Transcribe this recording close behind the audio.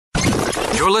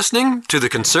You're listening to The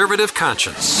Conservative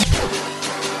Conscience.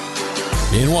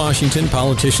 In Washington,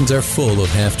 politicians are full of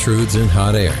half-truths and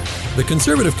hot air. The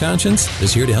Conservative Conscience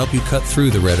is here to help you cut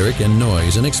through the rhetoric and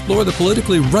noise and explore the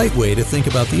politically right way to think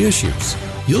about the issues.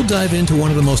 You'll dive into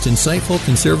one of the most insightful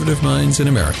conservative minds in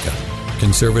America.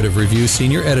 Conservative Review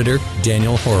Senior Editor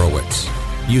Daniel Horowitz.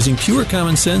 Using pure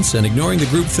common sense and ignoring the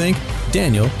groupthink,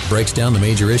 Daniel breaks down the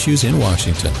major issues in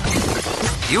Washington.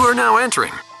 You are now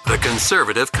entering The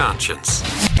Conservative Conscience.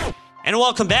 And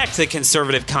welcome back to The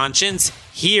Conservative Conscience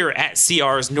here at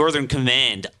CR's Northern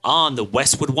Command on the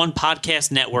Westwood One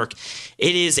Podcast Network.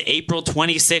 It is April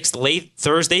 26th, late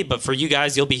Thursday, but for you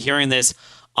guys, you'll be hearing this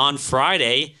on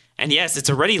Friday. And yes, it's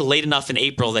already late enough in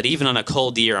April that even on a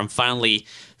cold year, I'm finally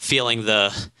feeling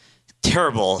the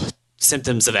terrible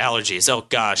symptoms of allergies. Oh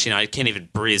gosh, I can't even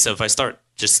breathe. So if I start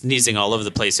just sneezing all over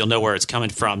the place, you'll know where it's coming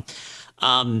from.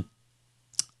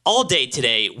 All day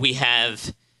today, we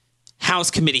have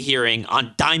House committee hearing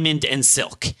on Diamond and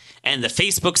Silk and the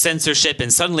Facebook censorship,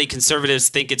 and suddenly conservatives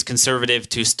think it's conservative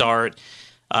to start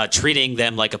treating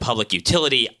them like a public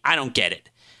utility. I don't get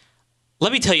it.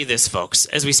 Let me tell you this, folks.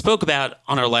 As we spoke about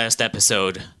on our last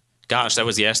episode, gosh, that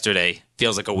was yesterday,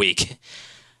 feels like a week.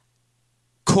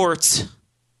 Courts,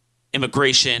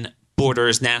 immigration,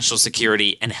 borders, national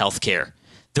security, and healthcare.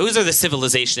 Those are the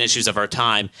civilization issues of our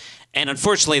time, and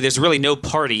unfortunately, there's really no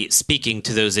party speaking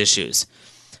to those issues.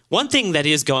 One thing that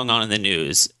is going on in the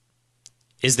news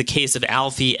is the case of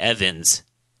Alfie Evans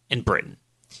in Britain,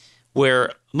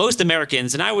 where most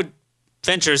Americans, and I would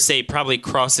venture to say probably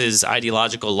crosses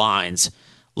ideological lines,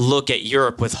 look at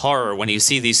Europe with horror when you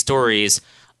see these stories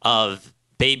of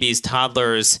babies,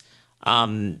 toddlers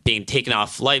being taken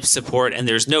off life support, and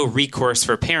there's no recourse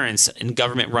for parents in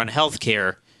government-run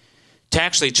healthcare to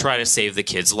actually try to save the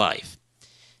kid's life.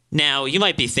 Now, you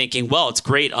might be thinking, well, it's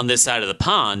great on this side of the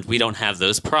pond. We don't have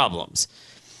those problems.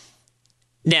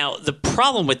 Now, the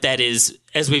problem with that is,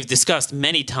 as we've discussed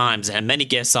many times and many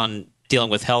guests on dealing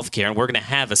with healthcare, and we're going to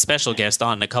have a special guest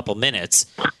on in a couple minutes,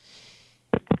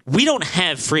 we don't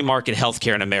have free market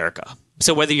healthcare in America.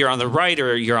 So whether you're on the right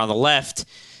or you're on the left,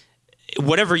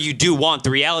 whatever you do want, the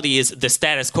reality is the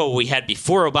status quo we had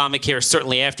before Obamacare,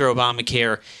 certainly after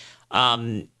Obamacare,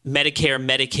 Medicare,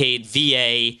 Medicaid,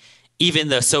 VA, even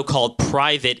the so-called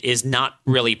private is not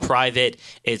really private.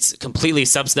 It's completely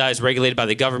subsidized, regulated by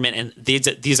the government, and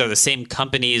these are the same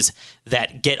companies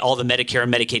that get all the Medicare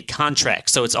and Medicaid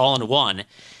contracts, so it's all in one.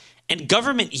 And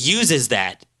government uses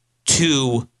that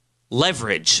to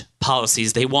leverage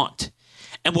policies they want.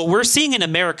 And what we're seeing in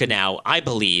America now, I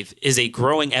believe, is a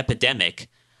growing epidemic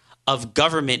of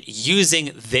government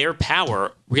using their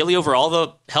power, really over all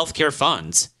the healthcare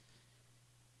funds,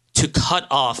 to cut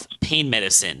off pain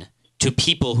medicine to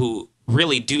people who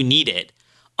really do need it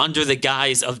under the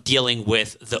guise of dealing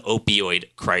with the opioid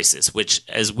crisis, which,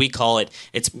 as we call it,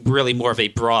 it's really more of a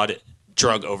broad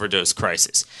drug overdose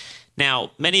crisis.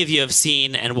 Now, many of you have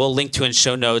seen, and we'll link to in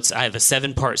show notes, I have a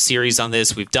 7-part series on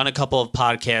this. We've done a couple of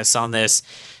podcasts on this,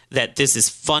 that this is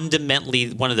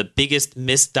fundamentally one of the biggest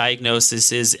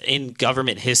misdiagnoses in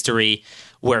government history,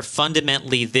 where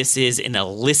fundamentally this is an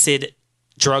illicit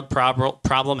drug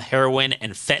problem, heroin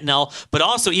and fentanyl, but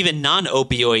also even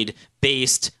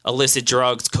non-opioid-based illicit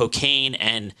drugs, cocaine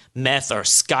and meth are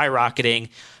skyrocketing.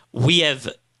 We have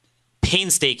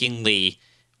painstakingly,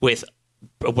 with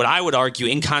what I would argue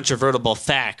incontrovertible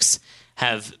facts,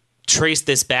 have traced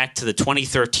this back to the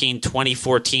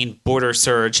 2013-2014 border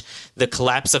surge, the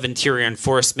collapse of interior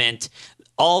enforcement,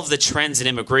 all of the trends in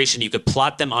immigration. You could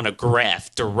plot them on a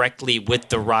graph directly with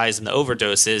the rise in the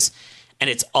overdoses, and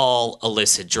it's all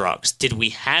illicit drugs. Did we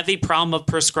have a problem of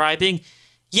prescribing?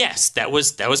 Yes, that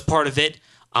was part of it.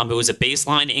 It was a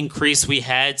baseline increase we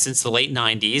had since the late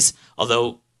 90s,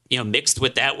 although mixed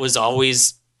with that was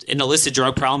always an illicit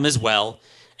drug problem as well,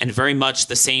 and very much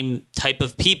the same type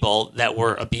of people that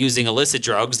were abusing illicit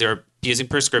drugs. They're abusing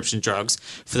prescription drugs.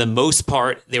 For the most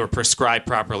part, they were prescribed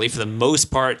properly. For the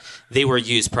most part, they were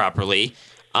used properly.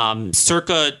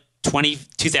 Circa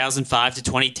 2005 to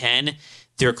 2010,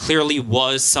 there clearly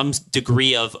was some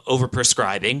degree of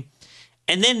overprescribing,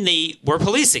 and then they were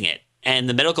policing it, and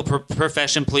the medical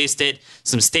profession policed it.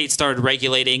 Some states started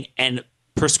regulating, and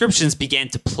prescriptions began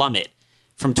to plummet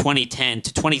from 2010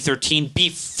 to 2013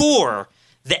 before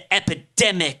the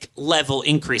epidemic level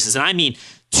increases. And I mean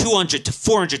 200 to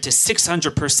 400 to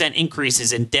 600%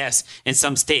 increases in deaths in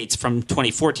some states from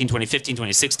 2014, 2015,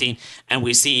 2016, and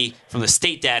we see from the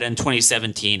state data in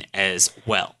 2017 as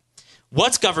well.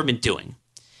 What's government doing?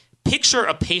 Picture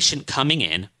a patient coming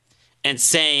in and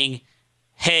saying,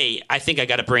 hey, I think I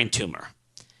got a brain tumor.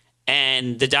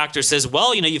 And the doctor says,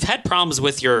 well, you've had problems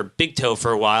with your big toe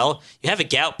for a while. You have a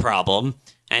gout problem.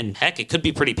 And heck, it could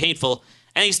be pretty painful.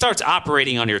 And he starts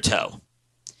operating on your toe.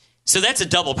 So that's a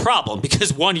double problem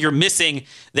because, one, you're missing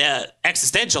the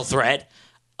existential threat.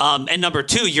 And number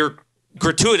two, you're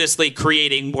gratuitously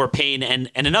creating more pain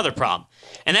and another problem.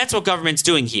 And that's what government's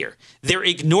doing here. They're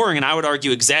ignoring, and I would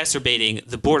argue exacerbating,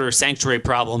 the border sanctuary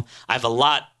problem. I have a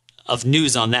lot of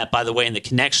news on that, by the way, in the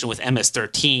connection with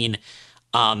MS-13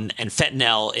 and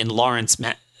fentanyl in Lawrence,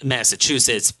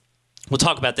 Massachusetts. We'll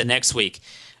talk about that next week.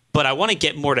 But I want to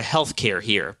get more to healthcare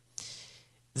here.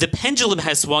 The pendulum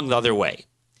has swung the other way.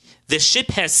 The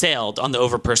ship has sailed on the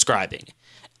overprescribing.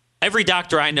 Every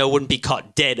doctor I know wouldn't be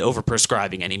caught dead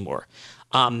overprescribing anymore.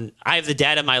 I have the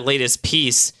data in my latest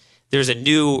piece. There's a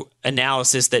new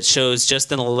analysis that shows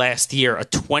just in the last year a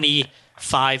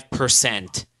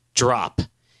 25% drop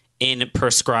in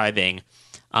prescribing.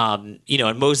 In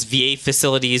most VA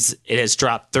facilities, it has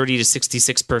dropped 30 to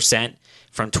 66%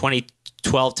 from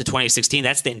 2012 to 2016.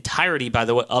 That's the entirety, by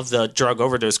the way, of the drug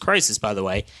overdose crisis, by the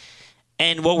way.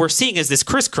 And what we're seeing is this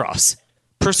crisscross.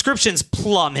 Prescriptions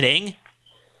plummeting,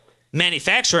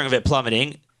 manufacturing of it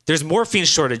plummeting. There's morphine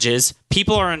shortages.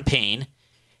 People are in pain.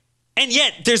 And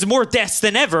yet there's more deaths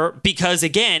than ever because,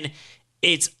 again,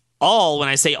 it's all, when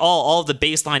I say all of the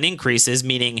baseline increases,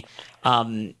 meaning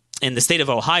in the state of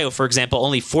Ohio, for example,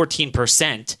 only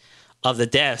 14% of the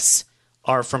deaths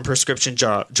are from prescription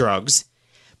drugs.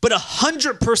 But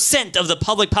 100% of the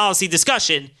public policy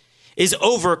discussion is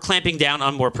over clamping down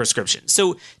on more prescriptions.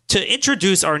 So to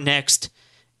introduce our next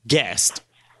guest,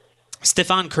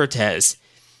 Stefan Kertesz,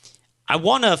 I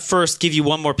want to first give you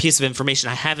one more piece of information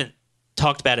I haven't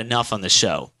talked about enough on the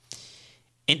show.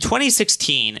 In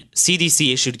 2016,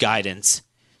 CDC issued guidance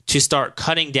to start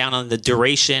cutting down on the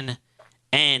duration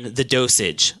and the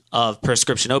dosage of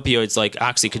prescription opioids like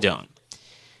oxycodone.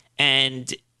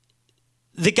 And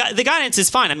the guidance is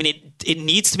fine. I mean, it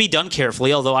needs to be done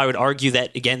carefully, although I would argue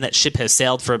that, again, that ship has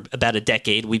sailed for about a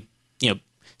decade. We've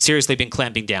seriously been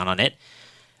clamping down on it.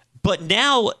 But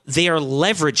now they are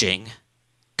leveraging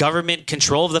government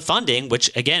control of the funding,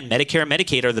 which, again, Medicare and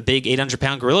Medicaid are the big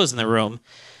 800-pound gorillas in the room.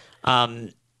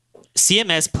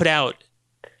 CMS put out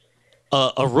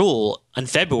a rule in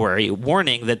February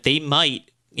warning that they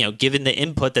might, given the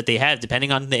input that they have,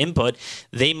 depending on the input,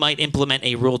 they might implement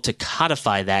a rule to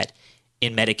codify that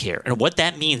in Medicare. And what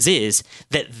that means is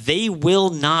that they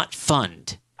will not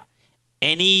fund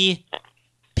any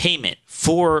payment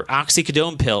for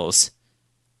oxycodone pills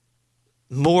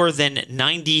more than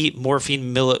 90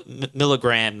 morphine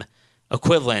milligram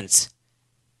equivalents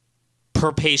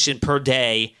per patient per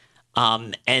day.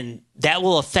 And that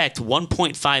will affect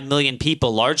 1.5 million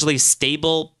people, largely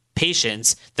stable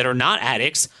patients that are not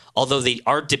addicts, although they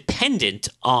are dependent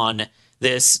on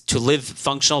this to live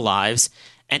functional lives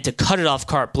and to cut it off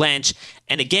carte blanche.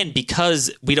 And again,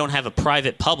 because we don't have a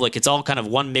private public, it's all kind of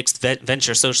one mixed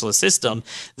venture socialist system.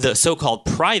 The so-called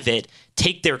private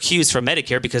take their cues from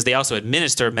Medicare because they also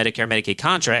administer Medicare Medicaid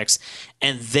contracts,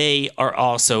 and they are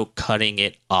also cutting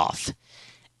it off.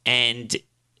 And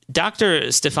Dr.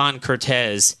 Stefan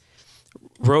Kertesz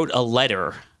wrote a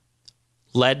letter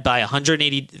led by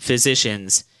 180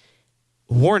 physicians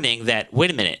warning that, wait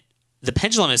a minute, the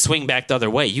pendulum is swinging back the other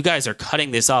way. You guys are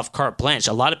cutting this off carte blanche.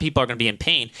 A lot of people are going to be in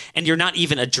pain, and you're not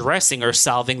even addressing or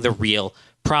solving the real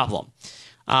problem.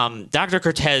 Dr.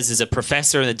 Kertesz is a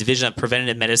professor in the Division of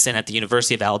Preventative Medicine at the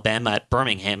University of Alabama at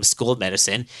Birmingham School of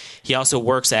Medicine. He also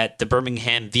works at the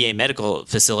Birmingham VA Medical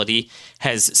Facility,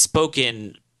 has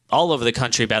spoken all over the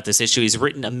country about this issue. He's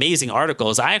written amazing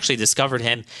articles. I actually discovered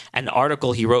him an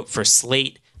article he wrote for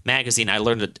Slate magazine. I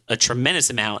learned a tremendous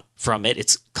amount from it.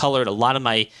 It's colored a lot of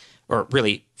my, or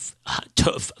really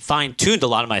fine-tuned a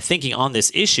lot of my thinking on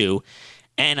this issue.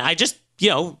 And I just,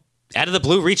 out of the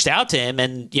blue reached out to him.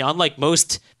 And, unlike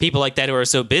most people like that who are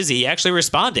so busy, he actually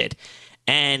responded.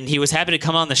 And he was happy to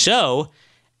come on the show.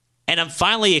 And I'm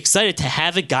finally excited to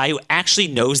have a guy who actually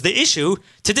knows the issue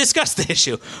to discuss the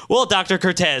issue. Well, Dr.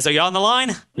 Kertesz, are you on the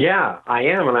line? Yeah, I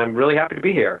am, and I'm really happy to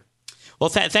be here. Well,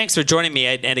 thanks for joining me.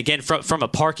 And again, from a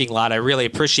parking lot, I really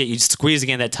appreciate you squeezing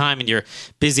in that time in your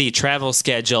busy travel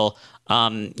schedule,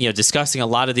 discussing a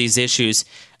lot of these issues.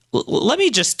 Let me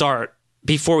just start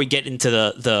before we get into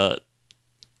the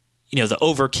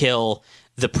overkill,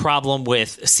 the problem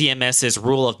with CMS's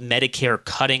rule of Medicare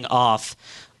cutting off,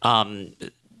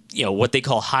 what they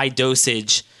call high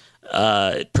dosage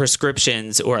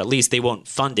prescriptions, or at least they won't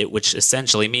fund it, which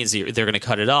essentially means they're going to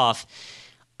cut it off.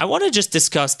 I want to just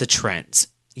discuss the trends.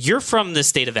 You're from the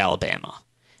state of Alabama,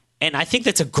 and I think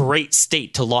that's a great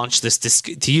state to launch this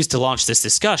to launch this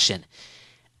discussion.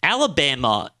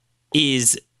 Alabama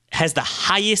has the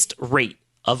highest rate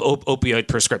of opioid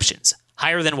prescriptions,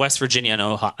 higher than West Virginia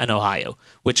and Ohio,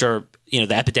 which are,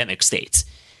 the epidemic states.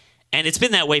 And it's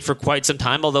been that way for quite some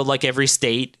time, although like every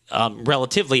state,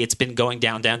 relatively, it's been going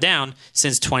down, down, down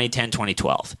since 2010,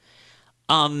 2012.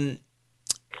 And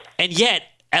yet,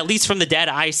 at least from the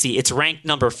data I see, it's ranked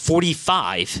number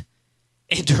 45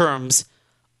 in terms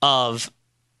of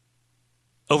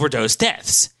overdose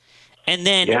deaths. And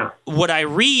then what I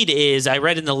read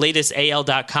in the latest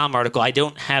AL.com article, I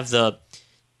don't have the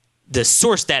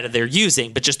source data they're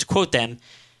using, but just to quote them,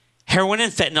 heroin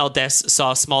and fentanyl deaths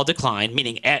saw a small decline,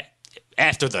 meaning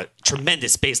after the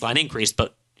tremendous baseline increase,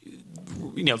 but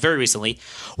very recently,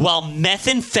 while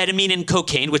methamphetamine and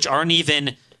cocaine, which aren't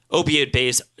even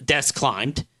opioid-based, deaths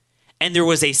climbed, and there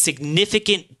was a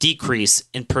significant decrease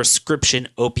in prescription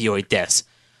opioid deaths.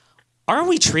 Are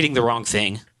we treating the wrong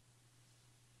thing?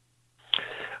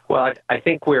 Well, I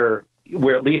think we're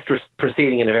at least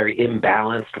proceeding in a very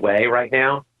imbalanced way right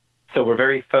now. So we're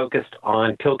very focused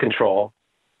on pill control.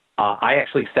 I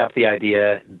actually accept the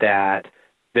idea that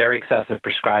very excessive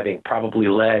prescribing probably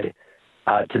led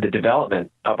to the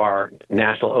development of our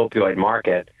national opioid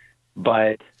market.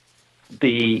 But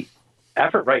the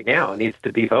effort right now needs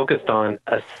to be focused on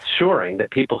assuring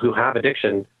that people who have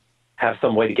addiction have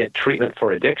some way to get treatment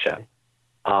for addiction.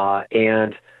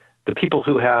 And the people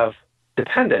who have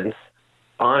dependence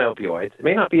on opioids, it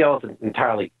may not be always an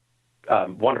entirely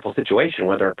wonderful situation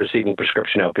where they're receiving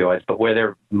prescription opioids, but where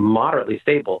they're moderately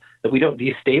stable, that we don't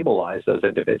destabilize those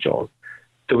individuals.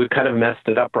 So we've kind of messed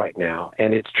it up right now.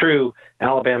 And it's true,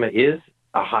 Alabama is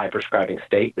a high prescribing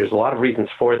state. There's a lot of reasons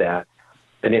for that.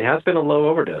 And it has been a low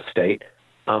overdose state,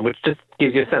 which just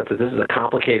gives you a sense that this is a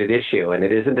complicated issue. And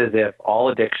it isn't as if all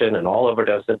addiction and all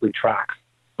overdose simply tracks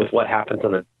with what happens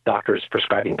on the doctor's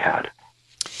prescribing pad.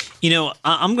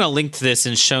 I'm going to link to this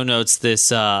in show notes, this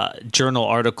journal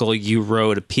article you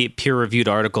wrote, a peer-reviewed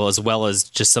article, as well as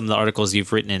just some of the articles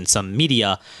you've written in some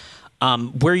media,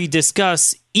 where you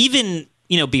discuss even,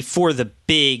 before the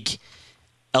big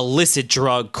illicit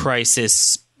drug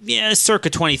crisis, circa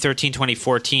 2013,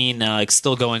 2014,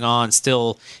 still going on,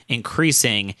 still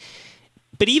increasing.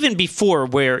 But even before,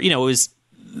 where, it was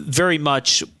very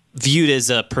much viewed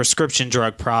as a prescription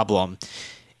drug problem,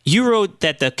 you wrote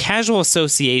that the causal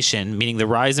association, meaning the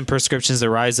rise in prescriptions, the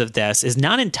rise of deaths, is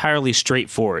not entirely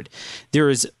straightforward. There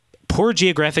is poor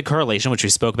geographic correlation, which we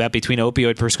spoke about, between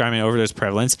opioid prescribing and overdose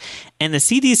prevalence. And the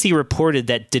CDC reported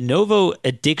that de novo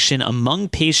addiction among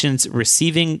patients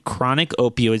receiving chronic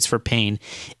opioids for pain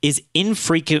is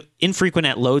infrequent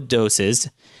at low doses,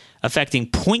 affecting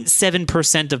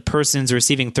 0.7% of persons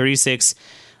receiving 36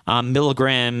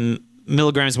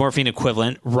 milligrams morphine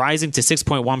equivalent, rising to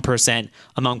 6.1%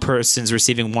 among persons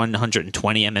receiving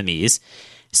 120 MMEs.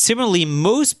 Similarly,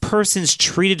 most persons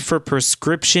treated for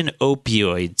prescription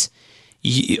opioid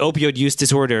use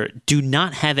disorder do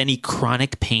not have any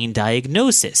chronic pain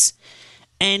diagnosis.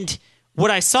 And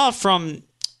what I saw from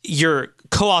your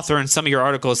co-author in some of your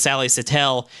articles, Sally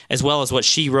Sattel, as well as what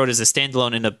she wrote as a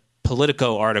standalone in a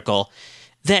Politico article,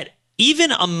 that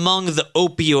even among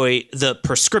the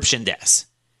prescription deaths,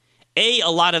 a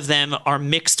lot of them are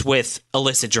mixed with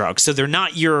illicit drugs. So they're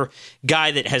not your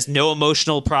guy that has no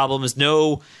emotional problems,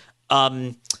 no, let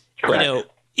me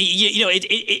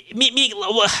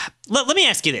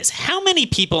ask you this. How many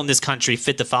people in this country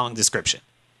fit the following description?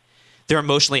 They're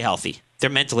emotionally healthy. They're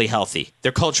mentally healthy.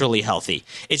 They're culturally healthy.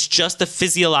 It's just the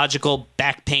physiological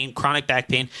back pain, chronic back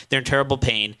pain. They're in terrible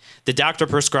pain. The doctor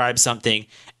prescribes something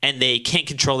and they can't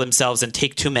control themselves and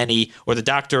take too many, or the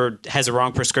doctor has a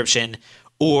wrong prescription,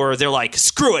 or they're like,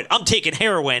 screw it, I'm taking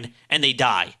heroin, and they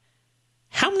die.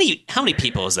 How many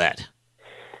people is that?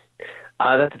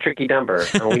 That's a tricky number.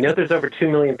 We know there's over 2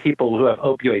 million people who have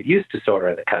opioid use disorder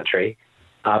in the country,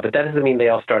 but that doesn't mean they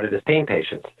all started as pain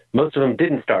patients. Most of them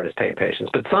didn't start as pain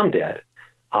patients, but some did.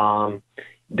 So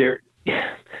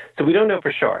we don't know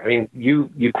for sure. I mean,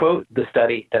 you quote the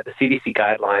study that the CDC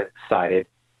guideline cited,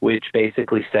 which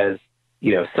basically says,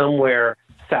 somewhere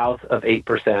south of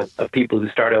 8% of people who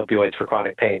start opioids for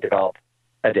chronic pain develop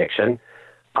addiction.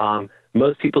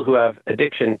 Most people who have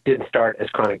addiction didn't start as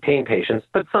chronic pain patients,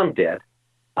 but some did.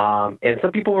 And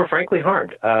some people were frankly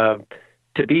harmed. So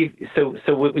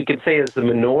what we could say is the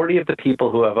minority of the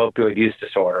people who have opioid use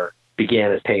disorder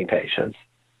began as pain patients.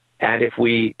 And if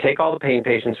we take all the pain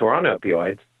patients who are on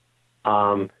opioids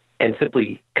and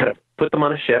simply kind of put them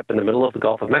on a ship in the middle of the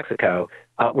Gulf of Mexico,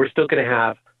 we're still going to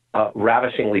have a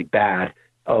ravishingly bad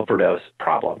overdose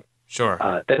problem. Sure.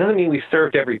 That doesn't mean we've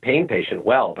served every pain patient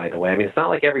well, by the way. I mean, it's not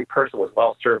like every person was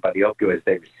well served by the opioids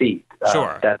they received.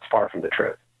 Sure. That's far from the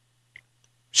truth.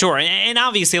 Sure. And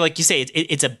obviously, like you say,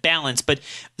 it's a balance. But,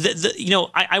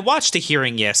 I watched a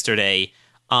hearing yesterday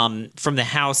from the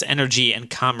House Energy and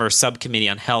Commerce Subcommittee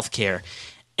on Healthcare,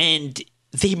 and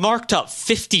they marked up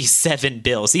 57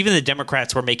 bills. Even the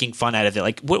Democrats were making fun out of it.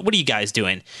 Like, what are you guys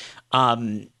doing?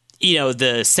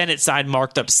 The Senate side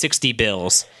marked up 60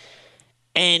 bills.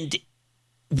 And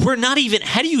we're not even,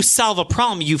 how do you solve a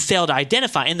problem you fail to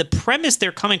identify? And the premise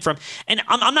they're coming from, and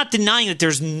I'm not denying that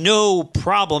there's no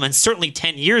problem, and certainly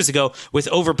 10 years ago with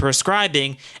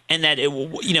overprescribing, and that,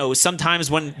 sometimes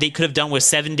when they could have done with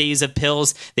 7 days of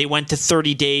pills, they went to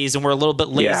 30 days and were a little bit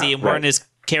lazy and weren't as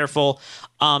careful.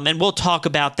 And we'll talk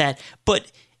about that. But,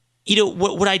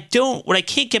 what I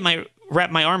can't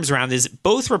wrap my arms around is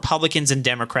both Republicans and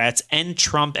Democrats and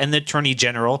Trump and the Attorney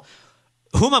General,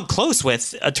 whom I'm close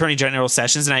with, Attorney General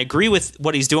Sessions, and I agree with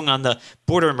what he's doing on the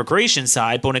border immigration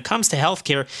side. But when it comes to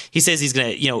healthcare, he says he's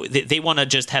going to, they want to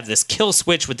just have this kill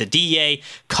switch with the DEA,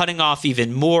 cutting off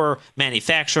even more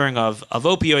manufacturing of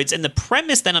opioids. And the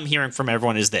premise that I'm hearing from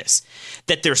everyone is this,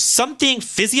 that there's something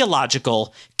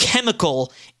physiological,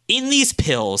 chemical in these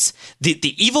pills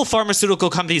the evil pharmaceutical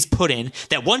companies put in,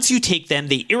 that once you take them,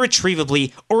 they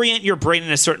irretrievably orient your brain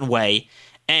in a certain way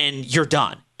and you're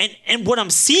done. And what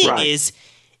I'm seeing is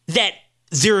that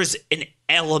there's an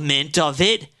element of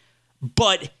it,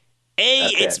 but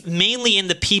it's mainly in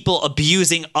the people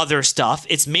abusing other stuff.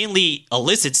 It's mainly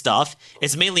illicit stuff.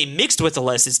 It's mainly mixed with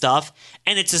illicit stuff.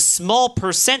 And it's a small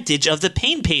percentage of the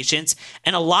pain patients.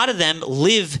 And a lot of them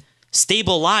live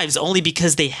stable lives only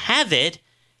because they have it.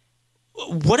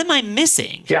 What am I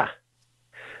missing? Yeah.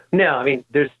 No, I mean,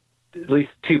 there's at least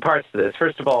two parts to this.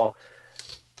 First of all,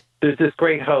 there's this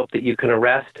great hope that you can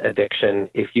arrest addiction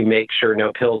if you make sure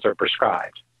no pills are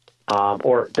prescribed,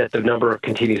 or that the number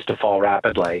continues to fall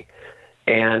rapidly.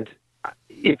 And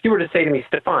if you were to say to me,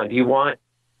 Stefan, do you want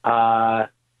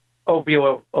opioid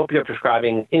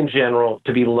prescribing in general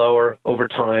to be lower over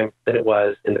time than it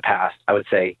was in the past? I would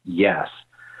say yes.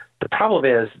 The problem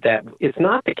is that it's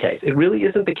not the case. It really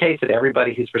isn't the case that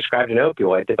everybody who's prescribed an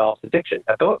opioid develops addiction.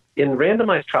 In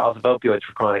randomized trials of opioids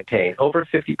for chronic pain, over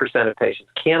 50% of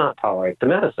patients cannot tolerate the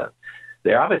medicine.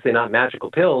 They're obviously not magical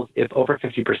pills if over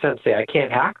 50% say, I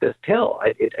can't hack this pill.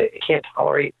 I can't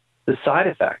tolerate the side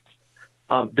effects.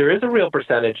 There is a real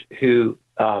percentage who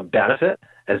benefit,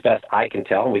 as best I can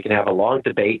tell, and we can have a long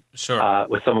debate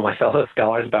with some of my fellow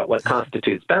scholars about what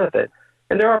constitutes benefit.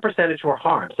 And there are a percentage who are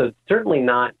harmed. So it's certainly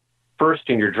not first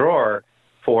in your drawer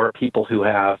for people who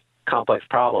have complex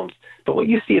problems. But what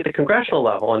you see at the congressional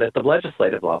level and at the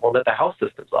legislative level and at the health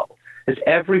systems level is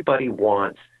everybody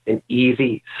wants an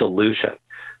easy solution.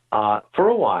 For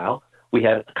a while, we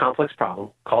had a complex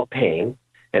problem called pain,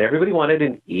 and everybody wanted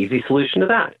an easy solution to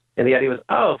that. And the idea was,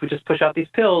 if we just push out these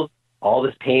pills, all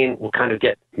this pain will kind of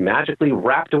get magically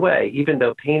wrapped away, even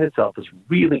though pain itself is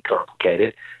really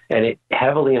complicated, and it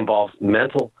heavily involves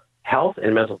mental health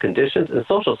and mental conditions and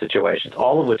social situations,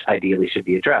 all of which ideally should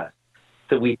be addressed.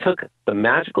 So we took the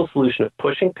magical solution of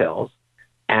pushing pills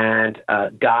and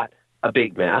got a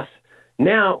big mess.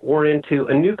 Now we're into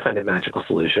a new kind of magical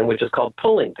solution, which is called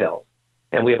pulling pills.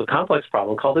 And we have a complex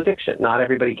problem called addiction. Not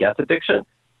everybody gets addiction.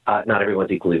 Not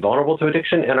everyone's equally vulnerable to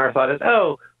addiction. And our thought is,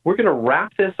 we're going to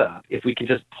wrap this up if we can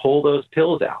just pull those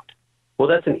pills out. Well,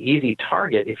 that's an easy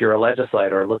target if you're a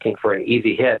legislator looking for an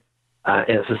easy hit. And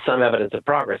if there's some evidence of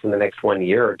progress in the next 1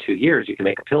 year or 2 years, you can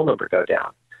make a pill number go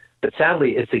down. But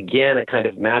sadly, it's again a kind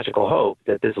of magical hope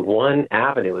that this one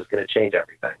avenue is going to change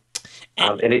everything.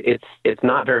 And it's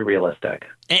not very realistic.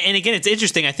 And again, it's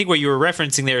interesting. I think what you were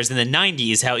referencing there is in the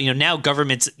 90s, how now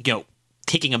government's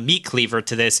taking a meat cleaver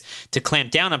to this to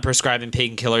clamp down on prescribing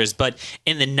painkillers. But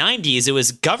in the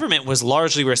 90s, government was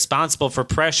largely responsible for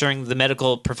pressuring the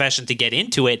medical profession to get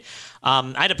into it.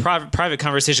 I had a private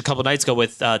conversation a couple of nights ago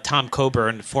with Tom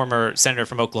Coburn, former senator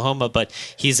from Oklahoma, but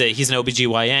he's an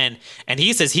OBGYN, and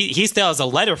he says he still has a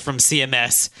letter from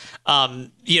CMS,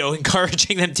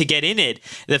 encouraging them to get in it.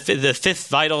 The fifth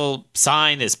vital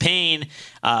sign is pain,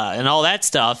 and all that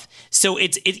stuff. So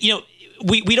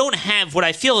we don't have, what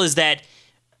I feel is that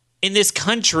in this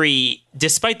country,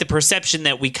 despite the perception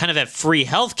that we kind of have free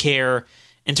healthcare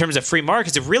in terms of free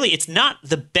markets, it's not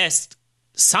the best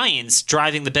science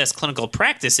driving the best clinical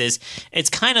practices. It's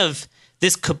kind of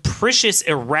this capricious,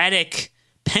 erratic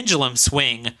pendulum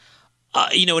swing,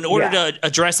 in order to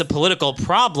address a political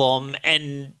problem.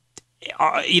 And,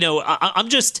 I'm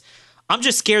just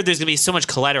scared there's going to be so much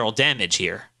collateral damage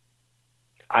here.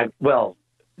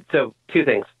 So two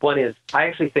things. One is I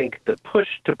actually think the push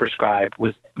to prescribe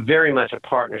was very much a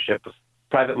partnership of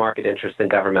private market interests and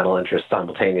governmental interests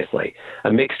simultaneously,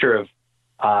 a mixture of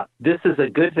this is a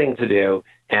good thing to do,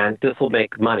 and this will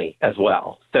make money as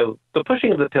well. So the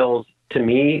pushing of the pills, to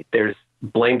me, there's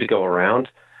blame to go around.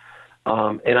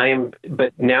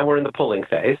 But now we're in the pulling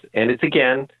phase, and it's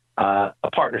again a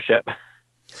partnership.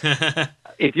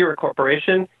 If you're a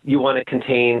corporation, you want to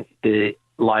contain the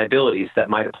liabilities that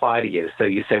might apply to you. So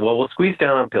you say, well, we'll squeeze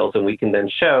down on pills, and we can then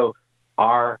show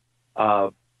our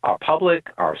public,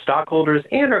 our stockholders,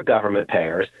 and our government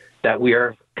payers that we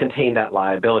are contain that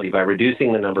liability by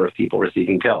reducing the number of people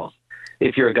receiving pills.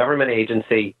 If you're a government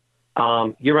agency,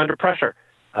 you're under pressure.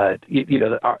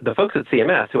 The folks at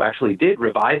CMS who actually did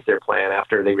revise their plan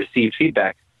after they received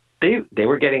feedback, they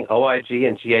were getting OIG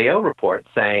and GAO reports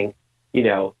saying,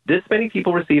 this many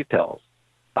people receive pills.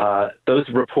 Those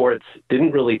reports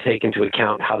didn't really take into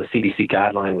account how the CDC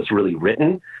guideline was really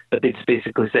written, but they just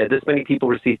basically said, this many people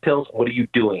receive pills. What are you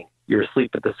doing? You're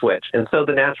asleep at the switch. And so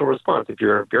the natural response, if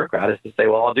you're a bureaucrat, is to say,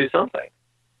 well, I'll do something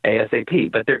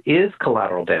ASAP. But there is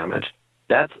collateral damage.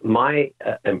 That's my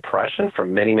impression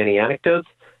from many, many anecdotes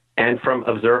and from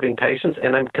observing patients.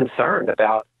 And I'm concerned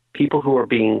about people who are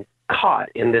being caught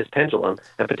in this pendulum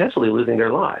and potentially losing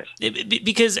their lives.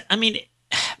 Because,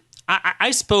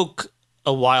 I spoke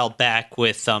a while back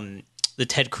with the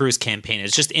Ted Cruz campaign.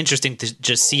 It's just interesting to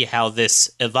just see how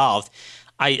this evolved.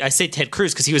 I say Ted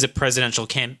Cruz because he was a presidential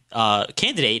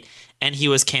candidate, and he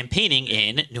was campaigning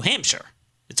in New Hampshire.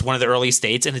 It's one of the early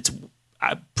states, and it's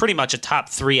pretty much a top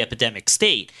 3 epidemic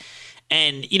state.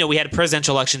 And, we had a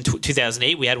presidential election in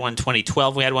 2008. We had one in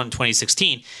 2012. We had one in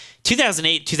 2016.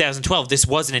 2008, 2012, this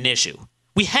wasn't an issue.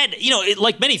 We had,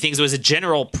 like many things, it was a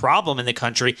general problem in the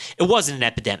country. It wasn't an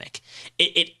epidemic.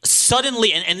 It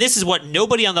suddenly, and this is what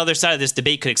nobody on the other side of this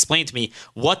debate could explain to me,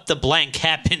 what the blank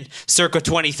happened circa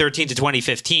 2013 to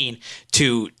 2015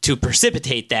 to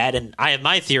precipitate that. And I have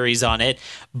my theories on it.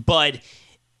 But,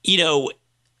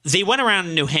 they went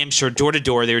around New Hampshire door to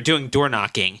door. They were doing door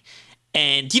knocking.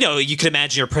 And, you could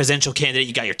imagine you're a presidential candidate.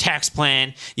 You got your tax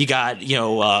plan. You got,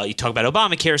 you talk about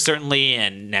Obamacare, certainly,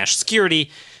 and national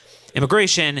security,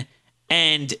 immigration.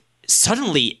 And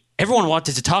suddenly everyone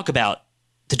wanted to talk about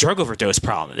the drug overdose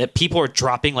problem, that people are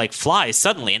dropping like flies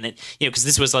suddenly. And, because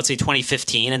this was, let's say,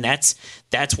 2015. And that's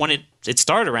when it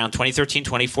started around 2013,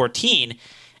 2014.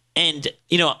 And,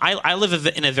 I live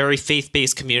in a very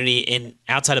faith-based community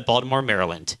outside of Baltimore,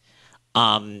 Maryland.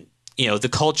 The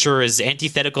culture is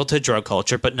antithetical to drug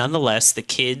culture, but nonetheless, the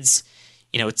kids,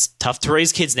 it's tough to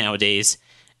raise kids nowadays.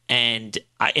 And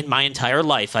in my entire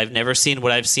life, I've never seen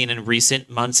what I've seen in recent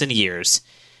months and years,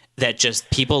 that just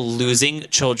people losing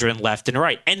children left and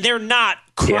right. And they're not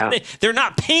chronic. Yeah. They're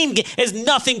not pain. It has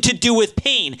nothing to do with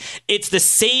pain. It's the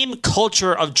same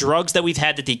culture of drugs that we've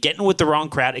had, that they get in with the wrong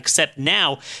crowd, except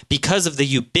now because of the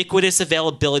ubiquitous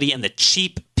availability and the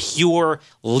cheap, pure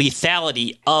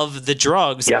lethality of the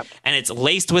drugs. Yep. And it's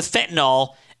laced with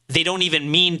fentanyl. They don't even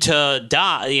mean to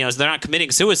die, so they're not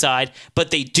committing suicide,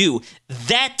 but they do.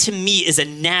 That, to me, is a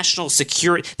national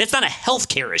security. That's not a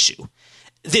healthcare issue.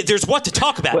 There's what to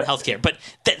talk about in healthcare, but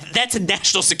that's a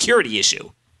national security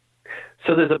issue.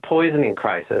 So there's a poisoning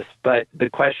crisis, but the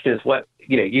question is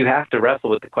you have to wrestle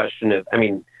with the question of,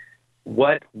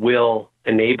 what will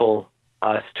enable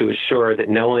us to assure that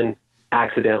no one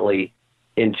accidentally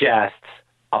ingests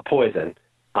a poison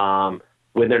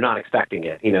when they're not expecting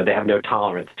it. They have no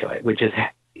tolerance to it, which is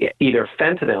either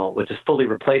fentanyl, which has fully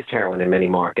replaced heroin in many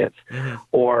markets, mm-hmm.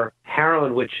 or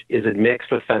heroin, which is mixed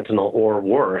with fentanyl, or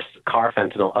worse,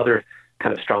 carfentanil, other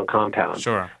kind of strong compounds.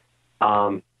 Sure.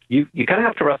 You kind of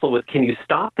have to wrestle with, can you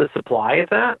stop the supply of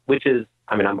that? Which is,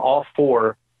 I'm all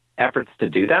for efforts to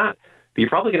do that, but you're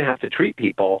probably going to have to treat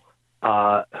people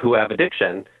who have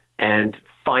addiction and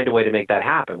find a way to make that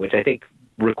happen, which I think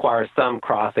requires some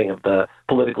crossing of the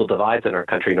political divides in our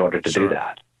country in order to do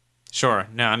that. Sure.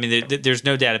 No, there's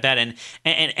no doubt about it.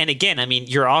 And again,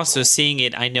 you're also seeing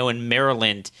it. I know in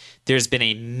Maryland, there's been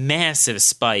a massive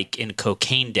spike in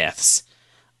cocaine deaths.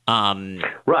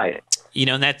 Right.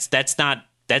 And that's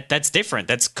different.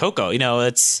 That's cocoa.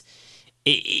 It's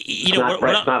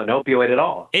not an opioid at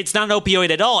all. It's not an opioid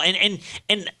at all. And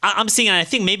I'm seeing, and I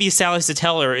think maybe Sally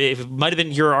Satel, or it might have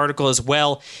been your article as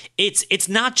well. It's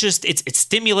not just it's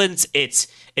stimulants. It's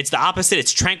the opposite.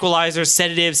 It's tranquilizers,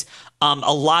 sedatives.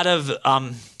 A lot of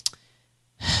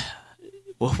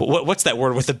what's that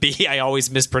word with a B? I always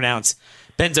mispronounce.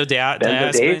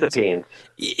 Benzodiazepines.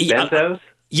 Benzos.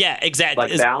 Yeah, exactly.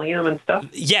 Like Valium and stuff.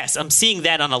 Yes, I'm seeing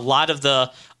that on a lot of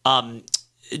the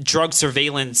drug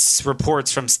surveillance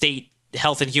reports from state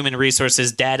health and human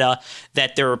resources data,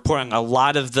 that they're reporting a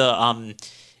lot of the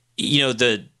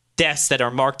the deaths that are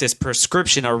marked as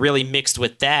prescription are really mixed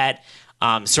with that.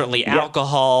 Certainly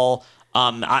alcohol.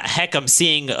 Heck, I'm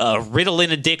seeing a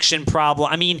Ritalin addiction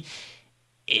problem.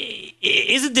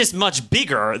 isn't this much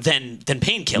bigger than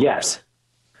painkillers? Yes.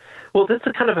 Well, this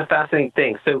is kind of a fascinating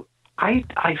thing. So I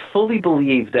fully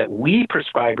believe that we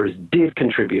prescribers did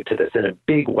contribute to this in a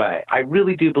big way. I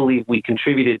really do believe we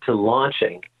contributed to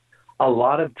launching a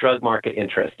lot of drug market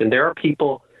interest. And there are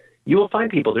people, you will find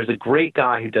people, there's a great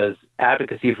guy who does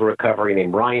advocacy for recovery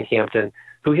named Ryan Hampton,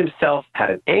 who himself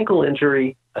had an ankle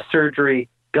injury, a surgery,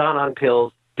 got on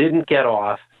pills, didn't get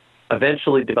off,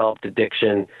 eventually developed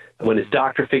addiction. When his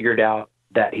doctor figured out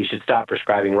that he should stop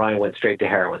prescribing, Ryan went straight to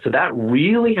heroin. So that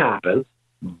really happens.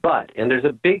 But, and there's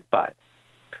a big but,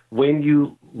 when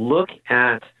you look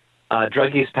at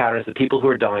drug use patterns, the people who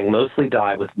are dying mostly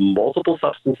die with multiple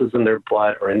substances in their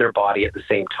blood or in their body at the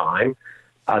same time.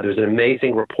 There's an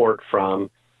amazing report from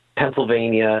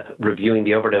Pennsylvania reviewing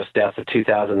the overdose deaths of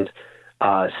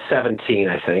 2017,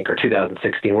 I think, or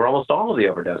 2016, where almost all of the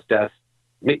overdose deaths,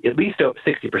 at least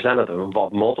 60% of them,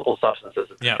 involve multiple substances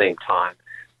at the same time.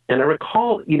 And I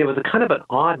recall, it was a kind of an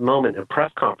odd moment in a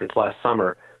press conference last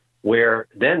summer where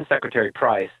then Secretary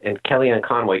Price and Kellyanne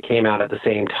Conway came out at the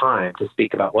same time to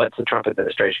speak about what's the Trump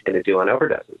administration going to do on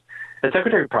overdoses. And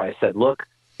Secretary Price said, look,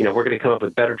 we're going to come up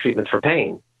with better treatments for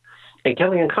pain. And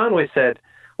Kellyanne Conway said,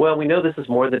 well, we know this is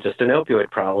more than just an opioid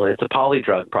problem. It's a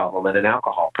polydrug problem and an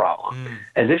alcohol problem,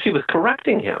 as if she was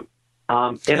correcting him.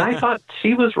 And I thought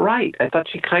she was right. I thought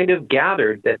she kind of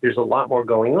gathered that there's a lot more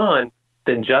going on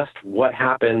than just what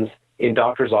happens in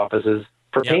doctors' offices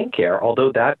for pain care,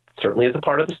 although that certainly is a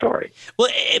part of the story. Well,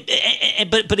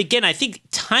 but again, I think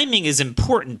timing is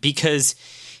important because,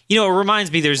 it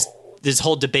reminds me there's this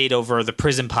whole debate over the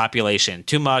prison population,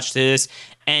 too much this.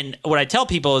 And what I tell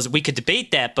people is we could debate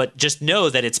that, but just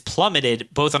know that it's plummeted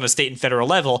both on a state and federal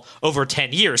level over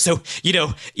 10 years. So,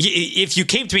 if you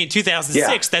came to me in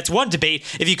 2006, that's one debate.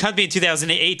 If you come to me in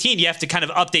 2018, you have to kind of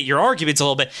update your arguments a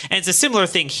little bit. And it's a similar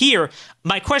thing here.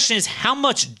 My question is, how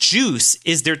much juice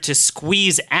is there to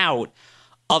squeeze out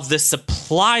of the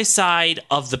supply side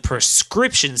of the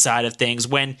prescription side of things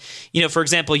when, for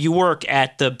example, you work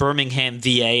at the Birmingham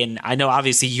VA, and I know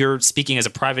obviously you're speaking as a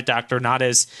private doctor, not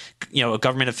as, a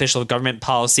government official, government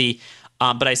policy,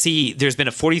 but I see there's been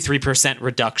a 43%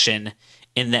 reduction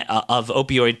in of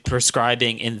opioid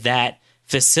prescribing in that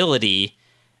facility.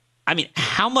 I mean,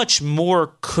 how much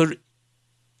more could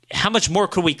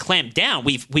we clamp down?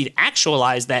 We've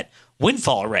actualized that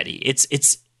windfall already.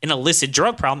 It's an illicit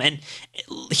drug problem. And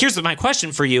here's my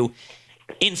question for you.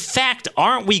 In fact,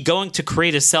 aren't we going to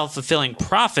create a self-fulfilling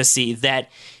prophecy that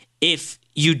if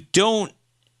you don't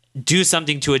do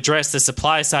something to address the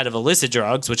supply side of illicit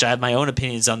drugs, which I have my own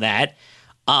opinions on that,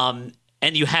 and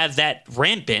you have that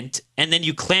rampant, and then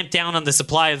you clamp down on the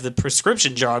supply of the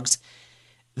prescription drugs,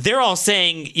 they're all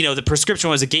saying, the prescription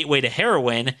was a gateway to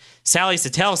heroin. Sally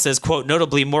Satel says, quote,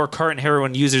 notably more current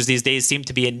heroin users these days seem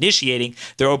to be initiating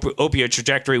their opioid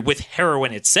trajectory with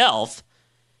heroin itself.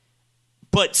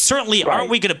 But certainly aren't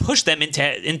we going to push them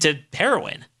into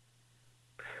heroin?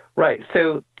 Right.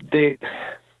 So I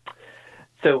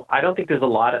don't think there's a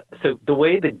lot of, so the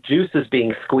way the juice is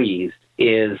being squeezed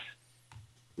is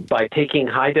by taking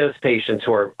high-dose patients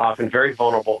who are often very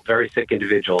vulnerable, very sick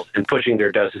individuals, and pushing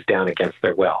their doses down against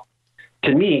their will.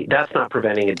 To me, that's not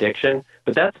preventing addiction,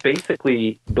 but that's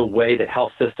basically the way that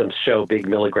health systems show big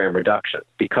milligram reductions.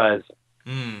 Because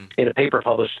in a paper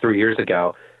published 3 years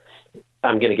ago,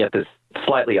 I'm going to get this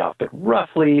slightly off, but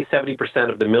roughly 70%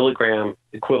 of the milligram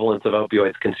equivalents of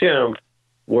opioids consumed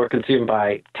were consumed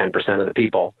by 10% of the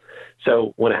people.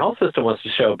 So when a health system wants to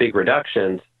show big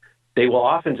reductions, they will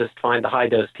often just find the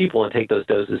high-dose people and take those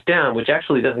doses down, which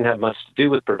actually doesn't have much to do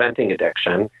with preventing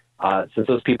addiction, since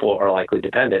those people are likely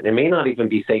dependent. It may not even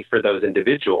be safe for those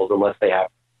individuals unless they have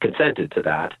consented to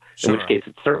that, in which case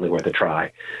it's certainly worth a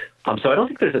try. So I don't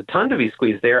think there's a ton to be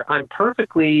squeezed there. I'm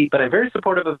very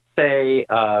supportive of, say,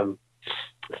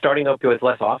 starting opioids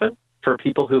less often for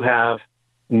people who have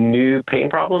new pain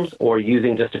problems or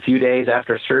using just a few days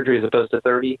after surgery as opposed to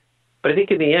 30. But I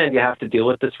think in the end, you have to deal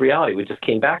with this reality we just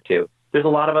came back to. There's a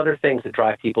lot of other things that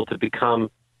drive people to become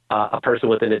a person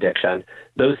with an addiction.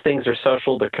 Those things are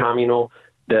social, they're communal.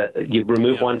 You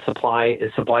remove one supply,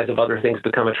 supplies of other things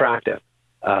become attractive.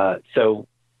 So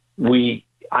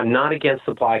I'm not against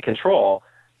supply control,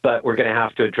 but we're going to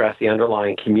have to address the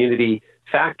underlying community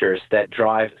factors that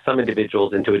drive some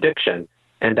individuals into addiction.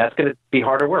 And that's going to be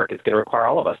harder work. It's going to require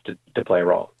all of us to play a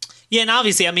role. Yeah, and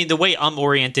obviously, I mean, the way I'm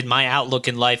oriented, my outlook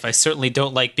in life, I certainly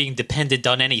don't like being dependent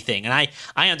on anything. And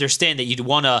I understand that you'd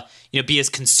want to, be as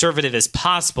conservative as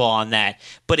possible on that.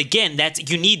 But again,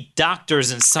 you need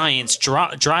doctors and science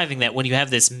driving that when you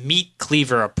have this meat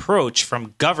cleaver approach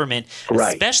from government,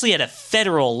 especially at a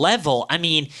federal level. I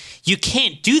mean, you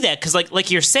can't do that because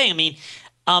like you're saying, I mean,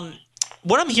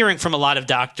 What I'm hearing from a lot of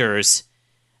doctors,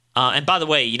 and by the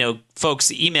way,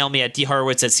 folks, email me at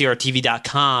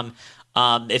dhorowitz@crtv.com.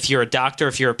 If you're a doctor,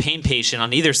 if you're a pain patient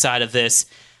on either side of this,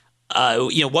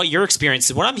 what your experience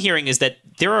is. What I'm hearing is that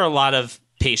there are a lot of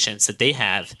patients that they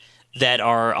have that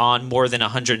are on more than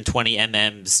 120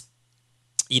 mm's,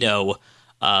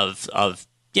 of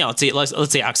let's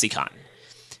say OxyContin,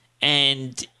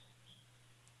 and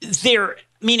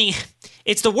meaning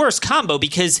it's the worst combo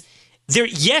because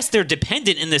they're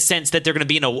dependent in the sense that they're going to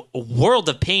be in a world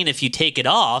of pain if you take it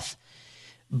off,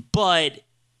 but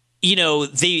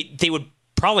they would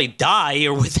probably die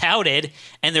or without it,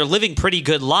 and they're living pretty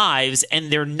good lives,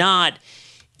 and they're not,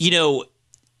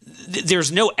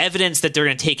 there's no evidence that they're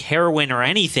going to take heroin or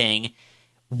anything.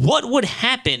 What would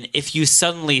happen if you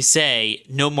suddenly say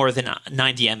no more than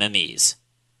 90 MMEs?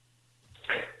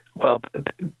 Well,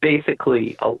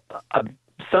 basically,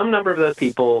 some number of those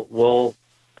people will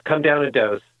come down a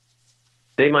dose.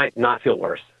 They might not feel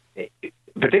worse,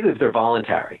 particularly if they're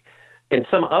voluntary. And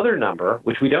some other number,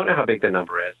 which we don't know how big the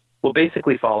number is, will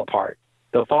basically fall apart.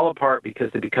 They'll fall apart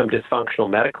because they become dysfunctional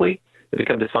medically, they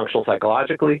become dysfunctional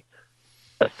psychologically.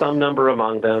 Some number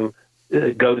among them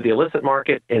go to the illicit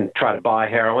market and try to buy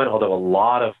heroin, although a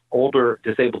lot of older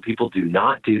disabled people do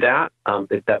not do that.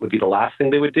 That would be the last thing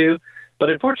they would do. But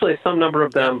unfortunately, some number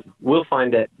of them will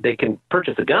find that they can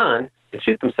purchase a gun and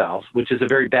shoot themselves, which is a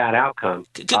very bad outcome.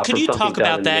 Could you talk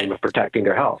about that? In the name of protecting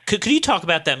their health. Could you talk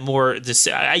about that more?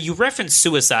 You referenced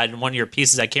suicide in one of your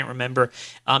pieces. I can't remember.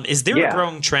 Is there a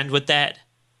growing trend with that?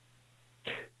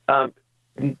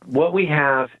 What we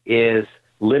have is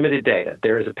limited data.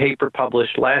 There is a paper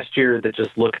published last year that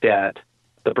just looked at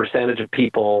the percentage of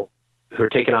people who are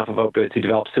taken off of opioids who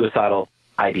develop suicidal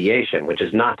ideation, which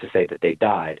is not to say that they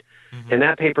died. Mm-hmm. And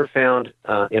that paper found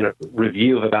in a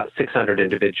review of about 600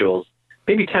 individuals,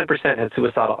 maybe 10% had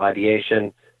suicidal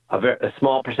ideation. A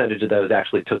small percentage of those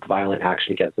actually took violent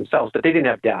action against themselves, but they didn't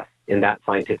have death in that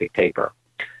scientific paper.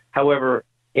 However,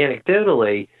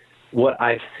 anecdotally, what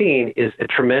I've seen is a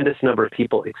tremendous number of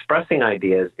people expressing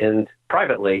ideas, and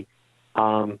privately,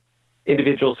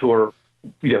 individuals who are,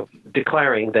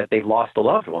 declaring that they've lost a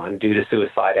loved one due to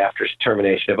suicide after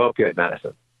termination of opioid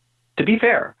medicine. To be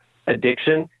fair,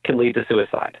 addiction can lead to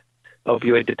suicide.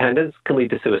 Opioid dependence can lead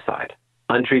to suicide.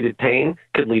 Untreated pain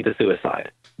could lead to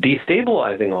suicide.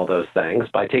 Destabilizing all those things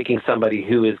by taking somebody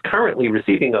who is currently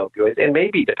receiving opioids and may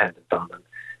be dependent on them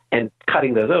and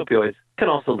cutting those opioids can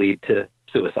also lead to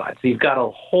suicide. So you've got a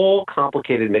whole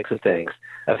complicated mix of things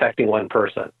affecting one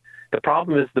person. The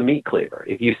problem is the meat cleaver.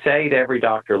 If you say to every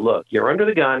doctor, look, you're under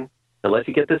the gun, unless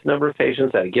you get this number of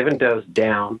patients at a given dose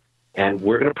down, and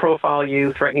we're going to profile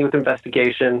you, threaten you with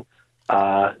investigation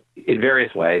in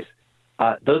various ways,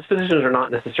 those physicians are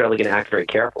not necessarily going to act very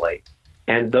carefully.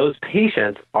 And those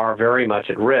patients are very much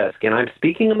at risk. And I'm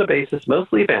speaking on the basis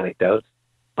mostly of anecdotes,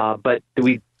 but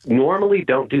we normally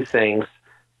don't do things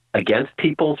against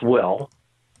people's will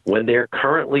when they're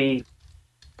currently,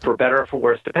 for better or for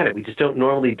worse, dependent. We just don't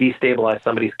normally destabilize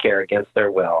somebody's care against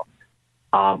their will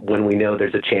when we know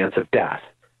there's a chance of death.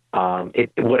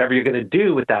 Whatever you're going to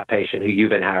do with that patient who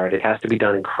you've inherited has to be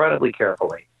done incredibly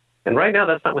carefully. And right now,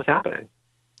 that's not what's happening.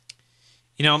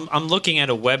 I'm looking at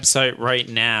a website right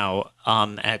now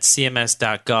at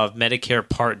cms.gov, Medicare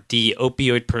Part D,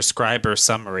 opioid prescriber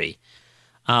summary.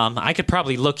 I could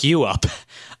probably look you up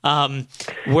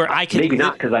where I could... Maybe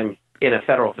not because I'm in a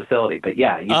federal facility, but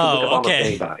yeah, you can look up almost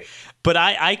anybody. But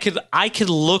I could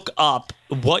look up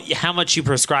how much you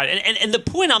prescribe. And the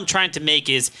point I'm trying to make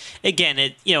is,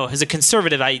 again, as a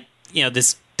conservative,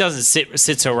 this doesn't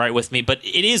sit so right with me, but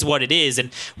it is what it is,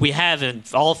 and we have, and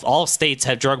all states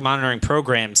have drug monitoring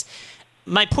programs.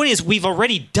 My point is, we've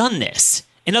already done this.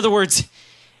 In other words,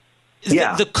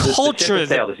 the culture,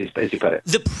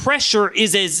 the pressure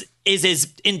is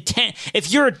as intense.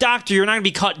 If you're a doctor, you're not going to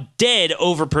be caught dead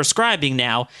over prescribing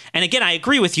now. And again, I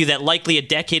agree with you that likely a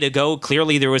decade ago,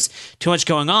 clearly there was too much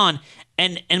going on.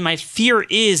 And my fear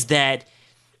is that,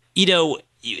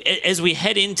 as we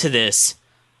head into this,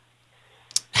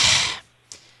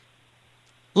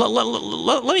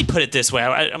 let me put it this way.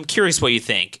 I'm curious what you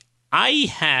think. I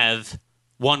have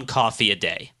one coffee a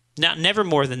day. Now, never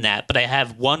more than that, but I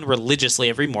have one religiously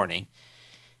every morning.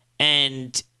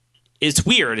 And it's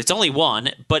weird. It's only one,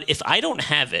 but if I don't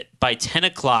have it by 10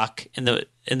 o'clock in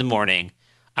the morning,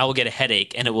 I will get a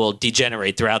headache and it will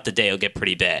degenerate throughout the day. It'll get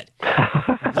pretty bad.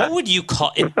 What would you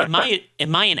call? Am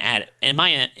I an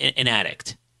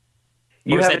addict?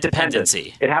 You have a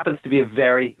dependency. It happens to be a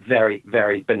very, very,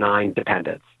 very benign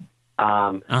dependence.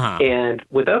 And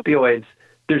with opioids,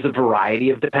 there's a variety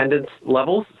of dependence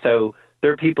levels. So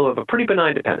there are people who have a pretty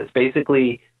benign dependence.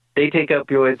 Basically, they take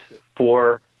opioids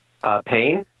for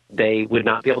pain. They would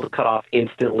not be able to cut off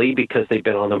instantly because they've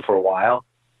been on them for a while.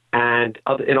 And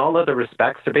in all other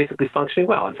respects, they're basically functioning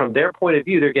well. And from their point of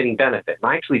view, they're getting benefit. And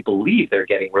I actually believe they're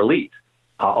getting relief.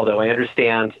 Although I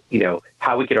understand,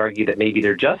 how we could argue that maybe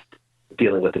they're just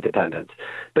dealing with the dependence.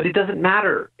 But it doesn't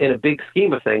matter in a big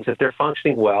scheme of things if they're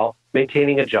functioning well,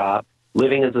 maintaining a job,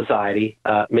 living in society,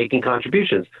 making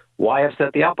contributions. Why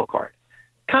upset the apple cart?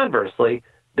 Conversely,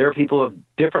 there are people with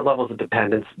different levels of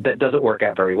dependence that doesn't work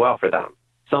out very well for them.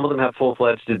 Some of them have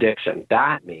full-fledged addiction.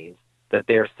 That means that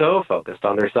they're so focused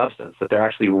on their substance that they're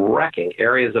actually wrecking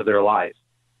areas of their life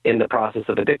in the process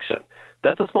of addiction.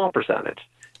 That's a small percentage.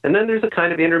 And then there's a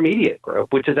kind of intermediate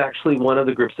group, which is actually one of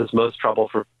the groups that's most trouble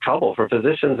for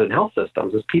physicians and health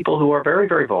systems, is people who are very,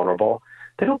 very vulnerable.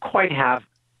 They don't quite have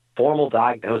formal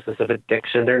diagnosis of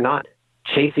addiction. They're not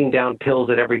chasing down pills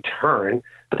at every turn,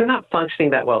 but they're not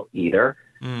functioning that well either.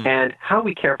 And how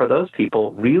we care for those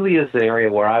people really is an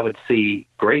area where I would see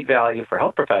great value for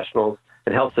health professionals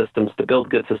and health systems to build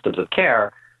good systems of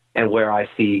care, and where I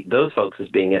see those folks as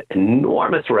being at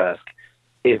enormous risk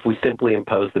if we simply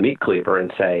impose the meat cleaver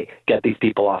and say, get these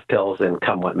people off pills and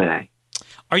come what may.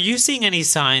 Are you seeing any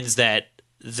signs that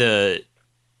the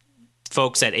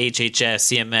folks at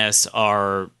HHS, CMS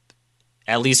are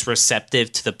at least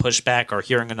receptive to the pushback or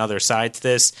hearing another side to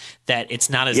this, that it's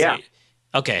not as... Yeah.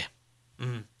 Okay.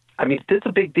 I mean, it's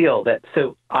a big deal.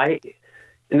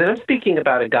 And then I'm speaking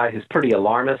about a guy who's pretty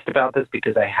alarmist about this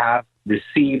because I have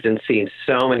received and seen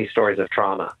so many stories of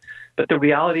trauma. But the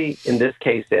reality in this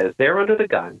case is they're under the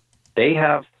gun. They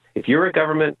have, if you're a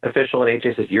government official in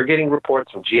HHS, you're getting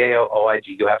reports from GAO, OIG,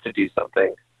 you have to do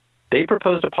something. They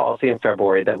proposed a policy in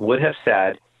February that would have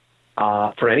said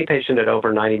for any patient at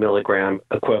over 90 milligram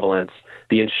equivalents,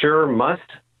 the insurer must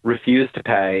refuse to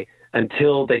pay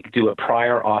until they do a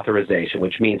prior authorization,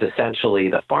 which means essentially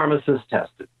the pharmacist has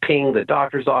to ping the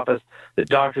doctor's office. The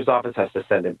doctor's office has to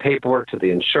send in paperwork to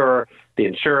the insurer. The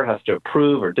insurer has to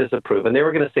approve or disapprove. And they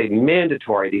were going to say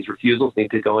mandatory, these refusals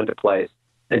need to go into place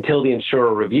until the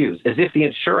insurer reviews, as if the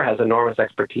insurer has enormous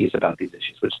expertise about these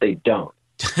issues, which they don't.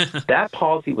 That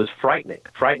policy was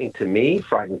frightening to me,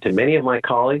 frightening to many of my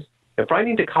colleagues, and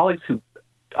frightening to colleagues who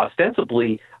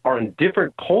ostensibly are in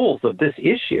different poles of this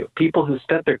issue. People who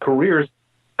spent their careers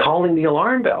calling the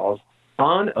alarm bells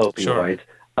on opioids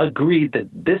agreed that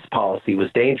this policy was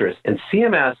dangerous. And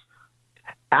CMS,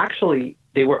 actually,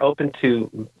 they were open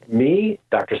to me,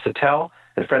 Dr. Sattel,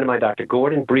 and a friend of mine, Dr.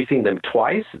 Gordon, briefing them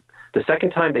twice. The second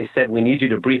time they said, we need you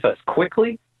to brief us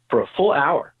quickly for a full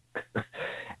hour.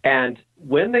 And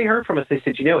when they heard from us, they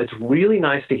said, it's really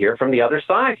nice to hear from the other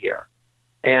side here.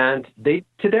 And they,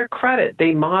 to their credit,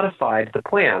 they modified the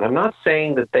plan. I'm not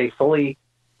saying that they fully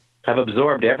have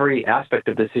absorbed every aspect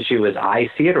of this issue as I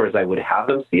see it or as I would have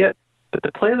them see it, but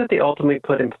the plan that they ultimately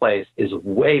put in place is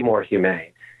way more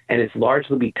humane. And it's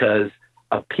largely because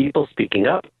of people speaking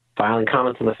up, filing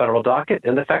comments on the federal docket,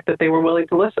 and the fact that they were willing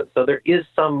to listen. So there is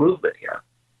some movement here.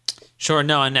 Sure,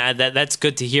 no, and that's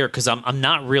good to hear, because I'm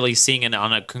not really seeing it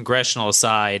on a congressional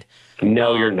side.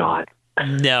 No, you're not.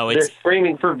 No, they're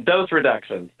screaming for dose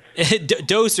reductions.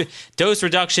 dose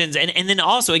reductions, and then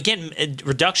also, again,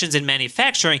 reductions in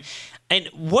manufacturing. And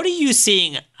what are you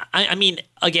seeing? I mean,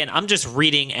 again, I'm just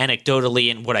reading anecdotally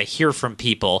and what I hear from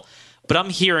people, but I'm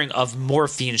hearing of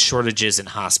morphine shortages in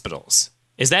hospitals.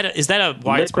 Is that a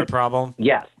widespread problem?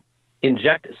 Yes.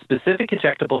 Specific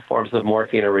injectable forms of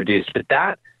morphine are reduced, but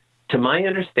that, to my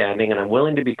understanding, and I'm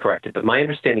willing to be corrected, but my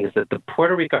understanding is that the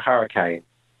Puerto Rico hurricane,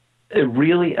 it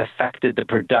really affected the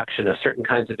production of certain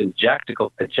kinds of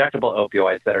injectable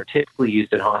opioids that are typically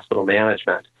used in hospital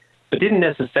management, but didn't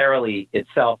necessarily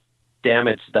itself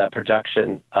damage the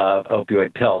production of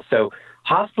opioid pills. So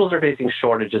hospitals are facing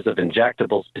shortages of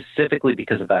injectables specifically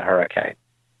because of that hurricane.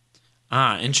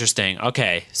 Ah, interesting.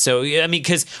 Okay. So, I mean,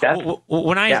 because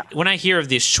when I hear of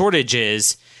these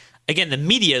shortages, again, the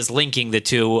media is linking the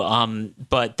two,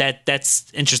 but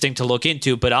that's interesting to look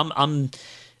into. But I'm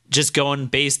just going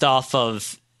based off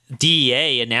of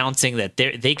DEA announcing that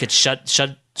they could shut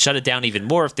it down even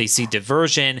more if they see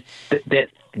diversion.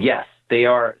 Yes, they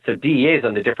are. So DEA is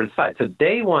on the different side. So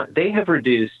they have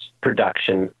reduced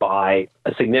production by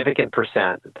a significant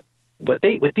percent. What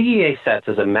DEA sets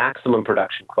as a maximum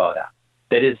production quota.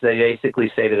 That is, they basically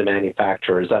say to the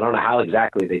manufacturers, I don't know how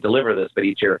exactly they deliver this, but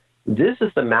each year, this is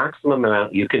the maximum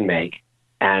amount you can make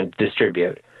and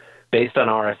distribute based on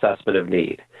our assessment of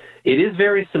need. It is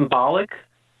very symbolic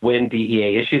when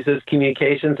DEA issues those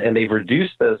communications, and they've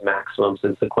reduced those maximums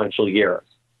in sequential years.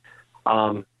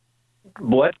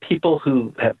 What people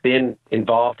who have been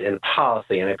involved in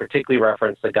policy, and I particularly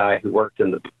reference a guy who worked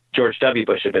in the George W.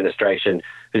 Bush administration,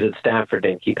 who's at Stanford,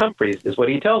 named Keith Humphreys, is what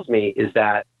he tells me is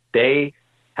that they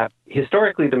have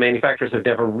historically the manufacturers have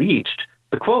never reached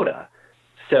the quota.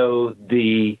 So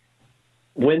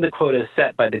when the quota is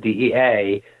set by the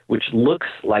DEA, which looks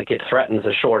like it threatens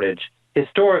a shortage,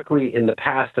 historically, in the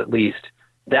past at least,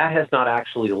 that has not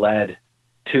actually led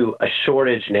to a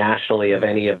shortage nationally of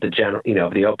any of the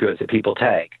the opioids that people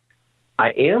take. I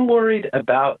am worried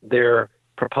about their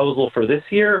proposal for this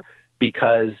year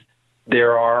because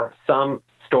there are some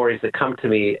stories that come to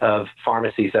me of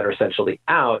pharmacies that are essentially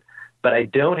out, but I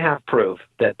don't have proof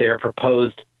that their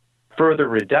proposed further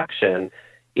reduction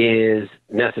is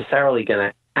necessarily going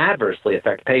to adversely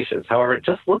affect patients. However, it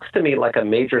just looks to me like a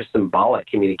major symbolic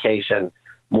communication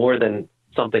more than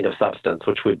something of substance,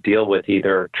 which would deal with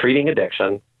either treating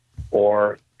addiction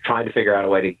or trying to figure out a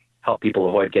way to help people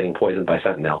avoid getting poisoned by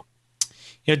fentanyl.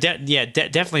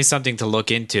 Definitely something to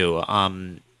look into.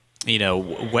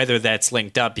 Whether that's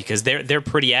linked up, because they're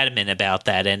pretty adamant about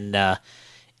that, and I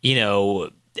know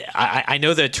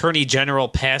the Attorney General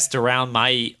passed around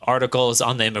my articles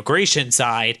on the immigration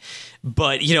side,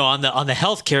 but on the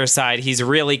healthcare side, he's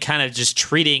really kind of just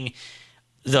treating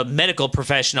the medical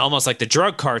profession almost like the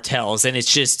drug cartels, and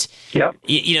it's just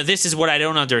this is what I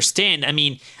don't understand. I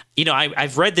mean,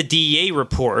 I've read the DEA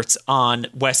reports on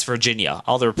West Virginia,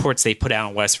 all the reports they put out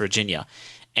on West Virginia.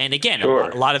 And again,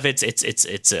 a lot of it's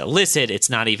illicit. It's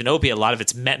not even opiate. A lot of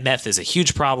it's meth is a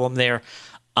huge problem there.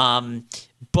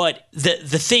 But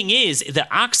the thing is, the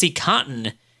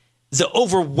OxyContin, the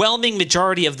overwhelming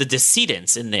majority of the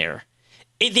decedents in there,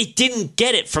 they didn't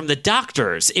get it from the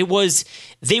doctors.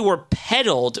 They were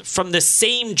peddled from the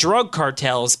same drug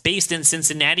cartels based in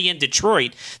Cincinnati and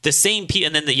Detroit. The same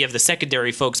and then you have the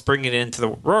secondary folks bringing it into the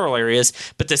rural areas,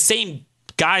 but the same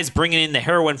guys bringing in the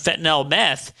heroin, fentanyl,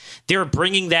 meth, they're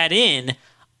bringing that in.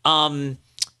 I'm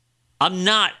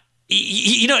not,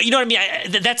 you know what I mean?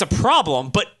 That's a problem,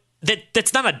 but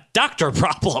that's not a doctor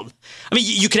problem. I mean,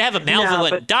 you could have a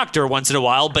malevolent doctor once in a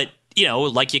while, but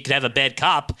like you could have a bad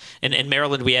cop. And in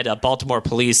Maryland, we had Baltimore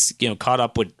police, caught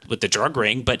up with the drug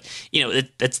ring, but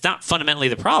that's not fundamentally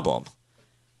the problem.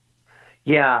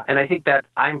 Yeah, and I think that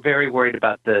I'm very worried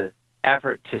about the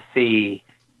effort to see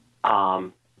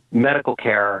medical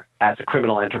care as a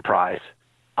criminal enterprise.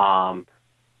 Part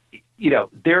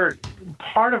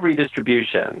of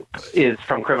redistribution is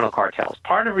from criminal cartels.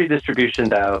 Part of redistribution,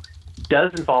 though,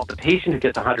 does involve the patient who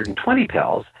gets 120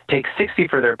 pills, takes 60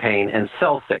 for their pain, and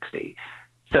sells 60.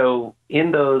 So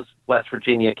in those West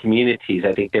Virginia communities,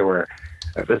 I think there were,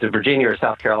 was it Virginia or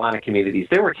South Carolina communities,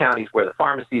 there were counties where the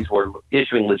pharmacies were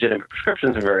issuing legitimate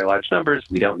prescriptions in very large numbers.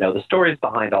 We don't know the stories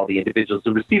behind all the individuals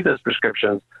who received those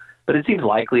prescriptions, but it seems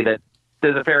likely that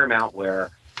there's a fair amount where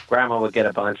grandma would get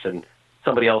a bunch and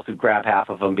somebody else would grab half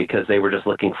of them because they were just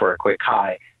looking for a quick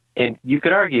high. And you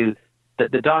could argue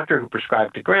that the doctor who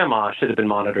prescribed to grandma should have been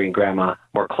monitoring grandma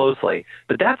more closely.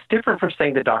 But that's different from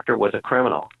saying the doctor was a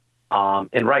criminal.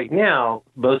 And right now,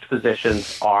 most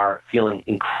physicians are feeling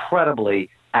incredibly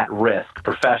at risk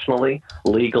professionally,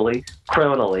 legally,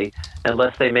 criminally,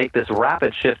 unless they make this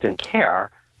rapid shift in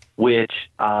care, which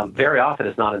very often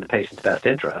is not in the patient's best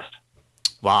interest.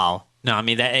 Wow. No, I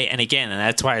mean, and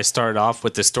that's why I started off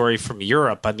with the story from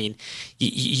Europe. I mean,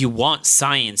 you want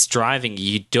science driving.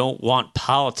 You don't want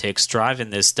politics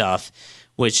driving this stuff,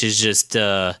 which is just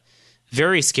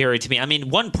very scary to me. I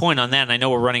mean, one point on that, and I know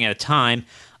we're running out of time,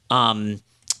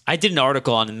 I did an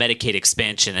article on Medicaid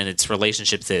expansion and its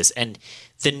relationship to this, and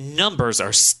the numbers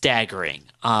are staggering.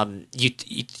 You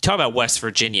talk about West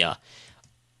Virginia.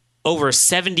 Over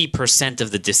 70%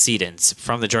 of the decedents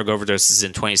from the drug overdoses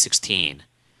in 2016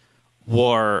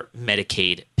 were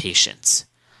Medicaid patients.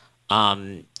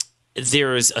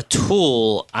 There's a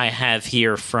tool I have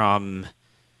here from,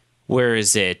 where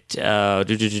is it? It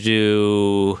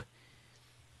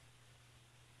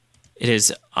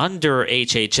is under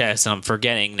HHS, and I'm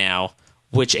forgetting now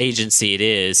which agency it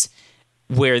is,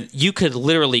 where you could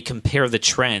literally compare the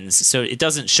trends. So it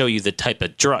doesn't show you the type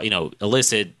of drug,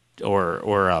 illicit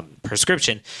or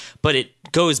prescription, but it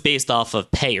goes based off of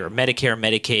payer, Medicare,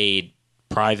 Medicaid,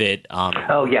 private.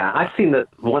 I've seen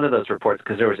one of those reports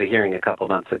because there was a hearing a couple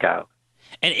months ago.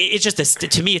 And it's just,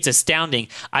 to me, it's astounding.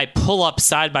 I pull up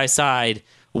side by side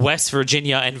West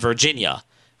Virginia and Virginia.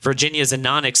 Virginia is a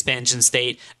non-expansion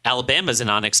state. Alabama is a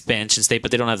non-expansion state,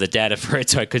 but they don't have the data for it,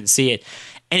 so I couldn't see it.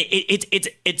 And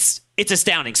it's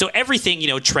astounding. So everything,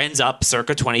 trends up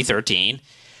circa 2013.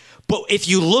 But if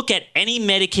you look at any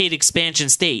Medicaid expansion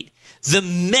state, the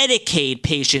Medicaid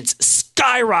patients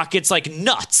skyrockets like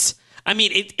nuts. I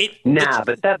mean,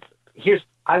 but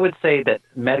I would say that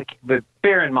but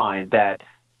bear in mind that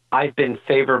I've been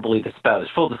favorably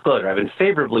disposed. Full disclosure, I've been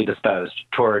favorably disposed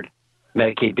toward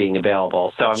Medicaid being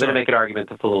available. So I'm going to make an argument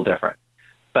that's a little different.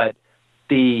 But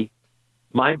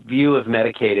my view of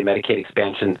Medicaid and Medicaid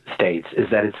expansion states is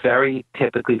that it's very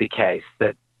typically the case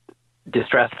that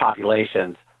distressed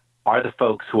populations are the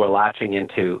folks who are latching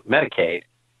into Medicaid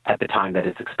at the time that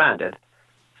it's expanded.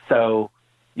 So,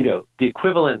 the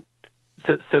equivalent,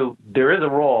 so there is a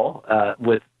role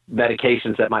with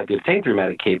medications that might be obtained through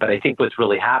Medicaid, but I think what's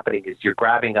really happening is you're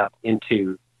grabbing up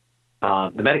into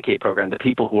the Medicaid program the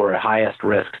people who are at highest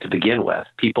risk to begin with,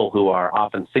 people who are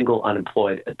often single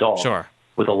unemployed adults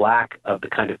with a lack of the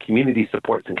kind of community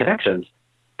supports and connections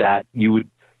that you would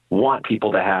want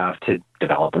people to have to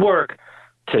develop work,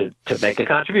 to make a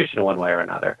contribution in one way or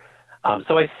another.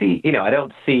 So I see,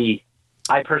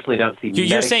 I personally don't see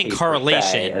you're Medicaid saying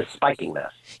correlation as spiking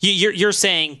this. You're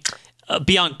saying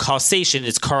beyond causation,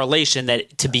 it's correlation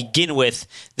that to begin with,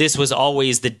 this was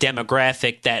always the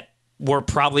demographic that were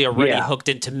probably already hooked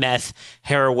into meth,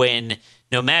 heroin,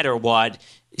 no matter what.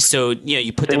 So,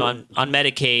 you put them on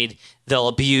Medicaid, they'll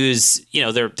abuse,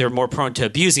 they're more prone to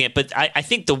abusing it. But I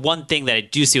think the one thing that I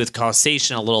do see with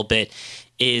causation a little bit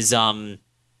is, I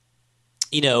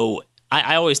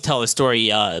always tell the story,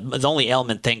 the only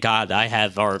ailment, thank God, I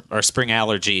have are spring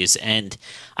allergies. And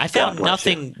I found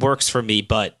nothing works for me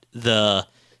but the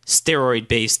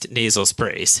steroid-based nasal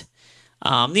sprays. The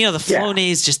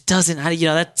Flonase just doesn't,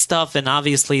 that stuff, and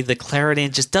obviously the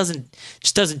Claritin just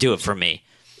doesn't do it for me.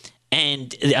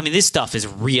 And I mean, this stuff is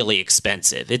really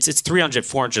expensive. It's $300,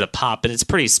 $400 a pop, and it's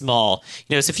pretty small.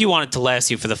 So if you want it to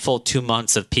last you for the full 2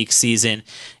 months of peak season,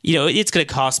 it's going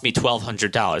to cost me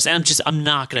 $1,200, and I'm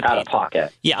not going to pay out of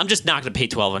pocket. Yeah, I'm just not going to pay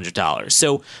 $1,200.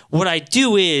 So what I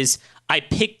do is I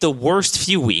pick the worst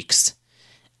few weeks,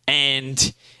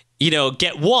 and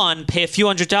get one, pay a few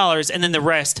 $100s, and then the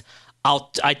rest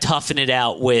I toughen it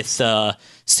out with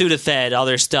Sudafed,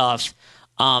 other stuff.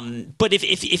 But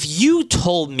if you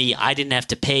told me I didn't have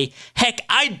to pay, heck,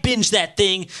 I'd binge that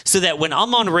thing so that when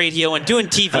I'm on radio and doing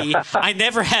TV, I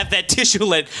never have that tissue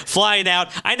lint flying out.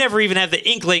 I never even have the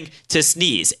inkling to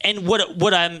sneeze. And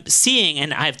what I'm seeing,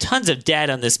 and I have tons of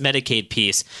data on this Medicaid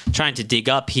piece trying to dig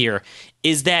up here,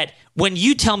 is that when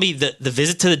you tell me the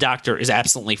visit to the doctor is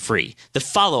absolutely free, the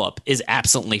follow-up is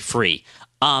absolutely free,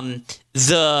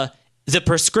 the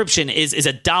prescription is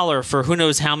 $1 for who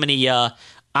knows how many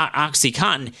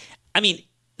OxyContin. I mean,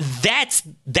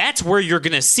 that's where you're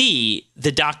going to see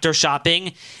the doctor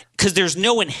shopping, because there's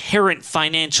no inherent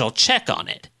financial check on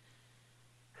it.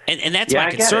 And that's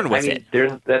my concern with it.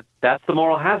 That's the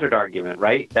moral hazard argument,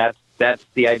 right? That's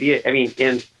the idea. I mean,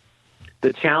 and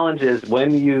the challenge is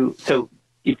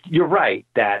if you're right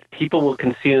that people will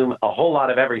consume a whole lot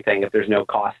of everything if there's no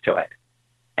cost to it.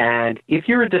 And if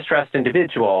you're a distressed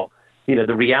individual,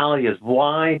 the reality is,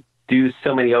 why do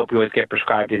so many opioids get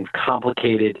prescribed in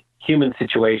complicated human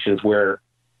situations where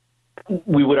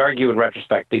we would argue in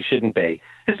retrospect they shouldn't be?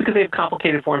 It's because they have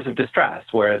complicated forms of distress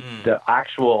where the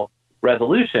actual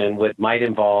resolution might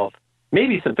involve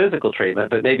maybe some physical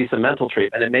treatment, but maybe some mental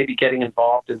treatment, and maybe getting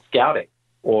involved in scouting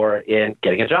or in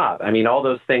getting a job. I mean, all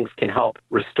those things can help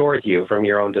restore you from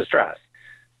your own distress.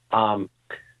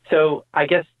 So I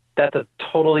guess I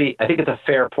think it's a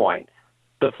fair point.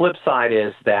 The flip side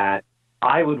is that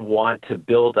I would want to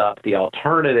build up the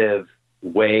alternative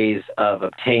ways of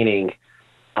obtaining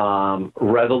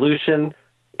resolution,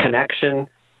 connection,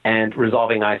 and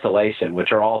resolving isolation,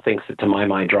 which are all things that, to my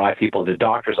mind, drive people to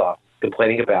doctor's office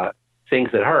complaining about things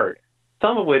that hurt,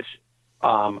 some of which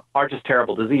are just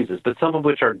terrible diseases, but some of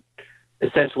which are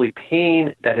essentially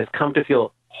pain that has come to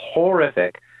feel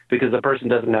horrific because the person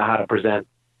doesn't know how to present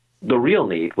the real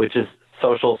need, which is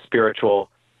social, spiritual,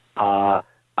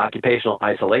 occupational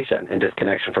isolation and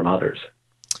disconnection from others.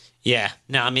 Yeah,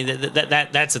 no, I mean,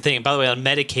 that's the thing. By the way, on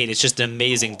Medicaid, it's just an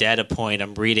amazing data point.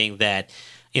 I'm reading that,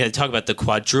 they talk about the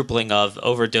quadrupling of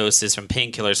overdoses from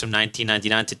painkillers from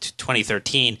 1999 to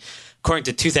 2013. According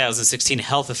to 2016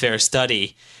 Health Affairs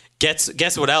study,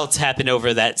 guess what else happened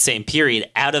over that same period?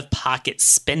 Out-of-pocket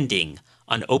spending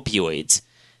on opioids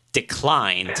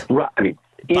declined. Right. I mean,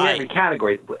 in every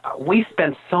category. We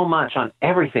spend so much on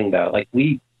everything, though. Like,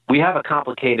 we have a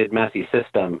complicated, messy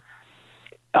system,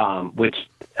 which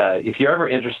if you're ever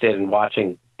interested in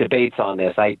watching debates on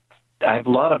this, I have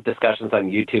a lot of discussions on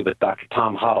YouTube with Dr.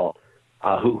 Tom Huddle,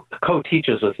 who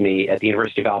co-teaches with me at the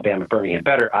University of Alabama, Birmingham.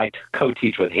 Better, I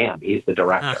co-teach with him. He's the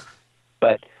director.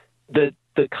 But the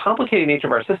complicated nature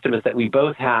of our system is that we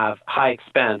both have high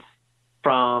expense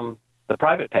from the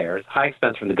private payers, high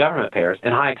expense from the government payers,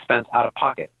 and high expense out of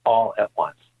pocket all at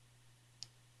once.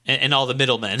 And all the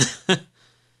middlemen.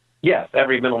 Yes,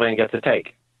 every middleman gets a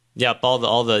take. Yep,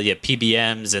 all the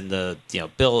PBMs and the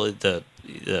bill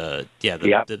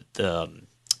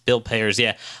bill payers.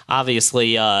 Yeah,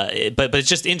 obviously. But it's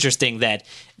just interesting that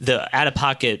the out of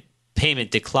pocket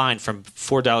payment declined from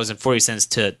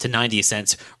 $4.40 to 90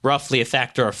 cents, roughly a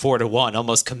factor of 4 to 1,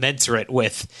 almost commensurate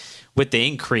with the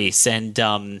increase. And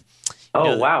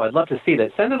wow, I'd love to see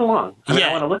that. Send it along.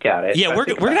 I want to look at it. Yeah, we're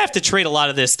gonna have to trade a lot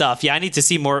of this stuff. Yeah, I need to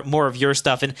see more of your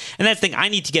stuff, and that's the thing. I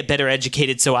need to get better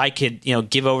educated so I could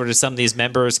give over to some of these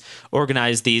members,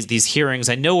 organize these hearings.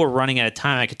 I know we're running out of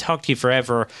time. I could talk to you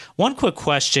forever. One quick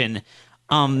question,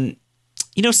 so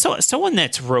someone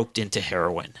that's roped into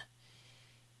heroin,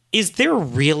 is there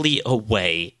really a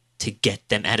way to get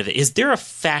them out of it? Is there a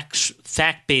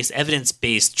fact-based,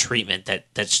 evidence-based treatment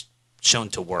that's shown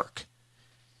to work?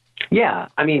 Yeah,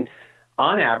 I mean,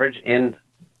 on average,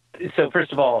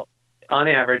 first of all, on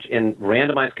average in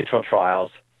randomized controlled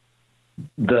trials,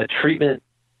 the treatment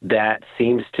that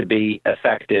seems to be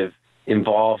effective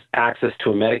involves access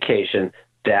to a medication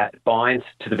that binds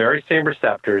to the very same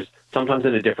receptors, sometimes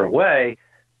in a different way,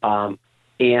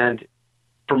 and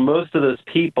for most of those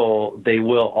people, they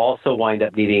will also wind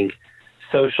up needing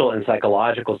social and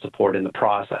psychological support in the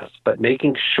process. But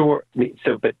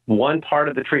but one part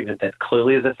of the treatment that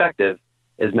clearly is effective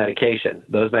is medication.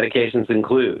 Those medications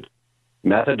include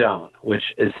methadone, which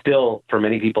is still, for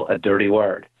many people, a dirty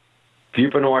word.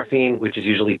 Buprenorphine, which is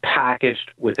usually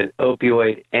packaged with an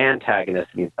opioid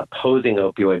antagonist, means opposing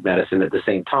opioid medicine at the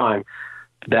same time.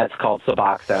 That's called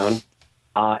Suboxone.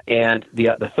 And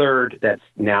the third that's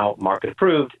now market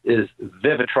approved is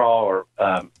Vivitrol or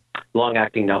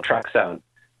long-acting naltrexone.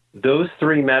 Those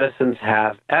three medicines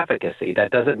have efficacy.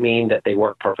 That doesn't mean that they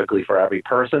work perfectly for every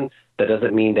person. That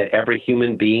doesn't mean that every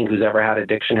human being who's ever had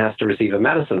addiction has to receive a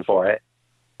medicine for it.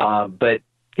 But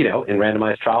in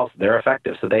randomized trials, they're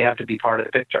effective. So they have to be part of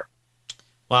the picture.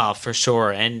 Wow, for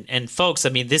sure. And folks, I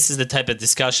mean, this is the type of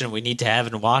discussion we need to have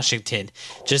in Washington.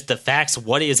 Just the facts,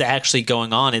 what is actually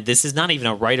going on. And this is not even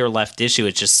a right or left issue.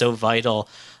 It's just so vital.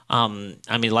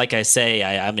 I mean, like I say,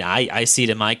 I see it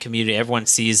in my community. Everyone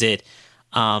sees it.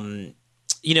 One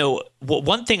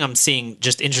thing I'm seeing,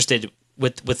 just interested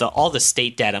with all the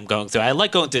state data I'm going through. I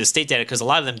like going through the state data because a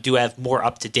lot of them do have more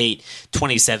up-to-date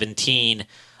 2017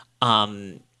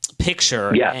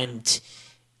 picture. Yeah. And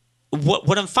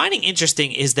what I'm finding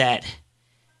interesting is that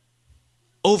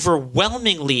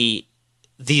overwhelmingly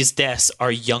these deaths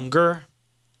are younger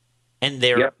and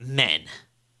they're men.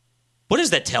 What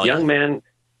does that tell you? Young men.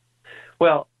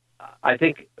 Well, I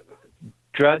think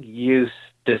drug use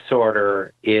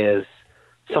disorder is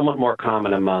somewhat more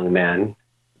common among men,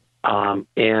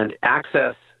 and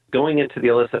access going into the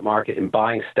illicit market and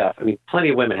buying stuff. I mean, plenty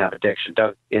of women have addiction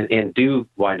and do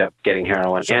wind up getting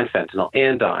heroin and fentanyl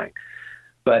and dying.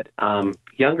 But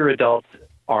younger adults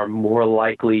are more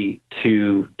likely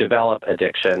to develop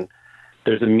addiction.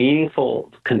 There's a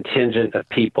meaningful contingent of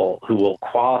people who will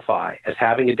qualify as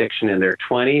having addiction in their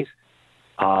 20s,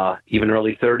 even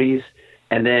early 30s,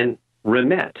 and then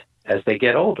remit as they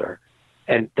get older.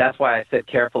 And that's why I said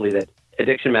carefully that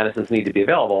addiction medicines need to be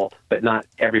available, but not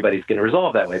everybody's going to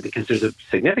resolve that way, because there's a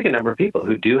significant number of people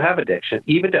who do have addiction,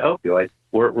 even to opioids,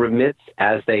 where it remits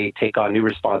as they take on new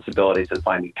responsibilities and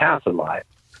find new paths in life.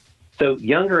 So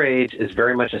younger age is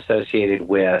very much associated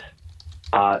with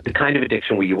the kind of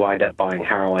addiction where you wind up buying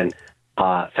heroin,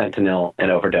 fentanyl,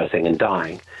 and overdosing and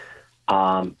dying.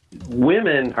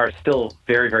 Women are still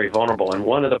very, very vulnerable. And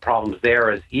one of the problems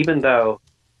there is, even though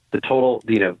the total,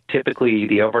 typically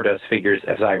the overdose figures,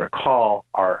 as I recall,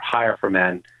 are higher for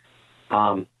men,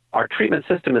 our treatment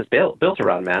system is built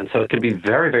around men. So it can be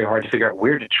very, very hard to figure out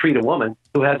where to treat a woman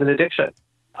who has an addiction.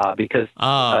 Because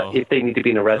if they need to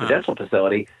be in a residential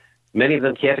facility, many of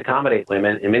them can't accommodate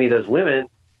women. And many of those women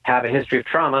have a history of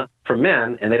trauma from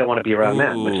men, and they don't want to be around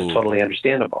men, which is totally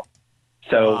understandable.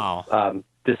 So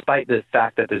despite the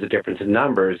fact that there's a difference in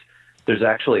numbers, there's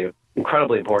actually an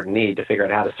incredibly important need to figure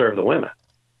out how to serve the women.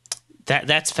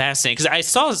 That's fascinating, because I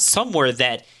saw somewhere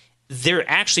that there are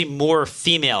actually more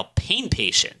female pain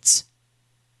patients,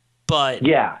 but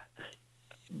less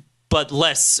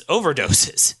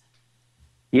overdoses.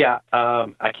 Yeah,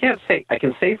 I can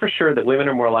say for sure that women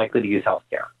are more likely to use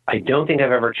healthcare. I don't think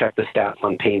I've ever checked the stats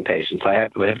on pain patients. I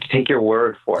have to take your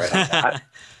word for it on that.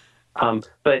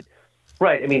 But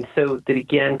right, I mean, so that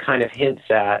again kind of hints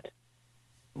at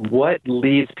what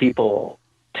leads people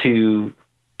to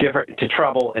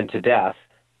trouble and to death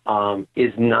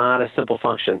is not a simple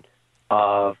function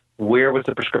of where was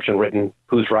the prescription written,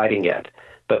 who's writing it.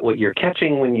 But what you're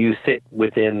catching when you sit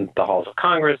within the halls of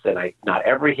Congress, and not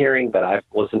every hearing, but I've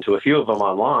listened to a few of them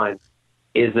online,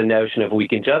 is the notion of we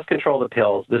can just control the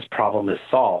pills, this problem is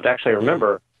solved. Actually, I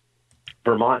remember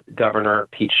Vermont Governor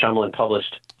Pete Shumlin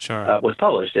was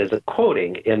published as a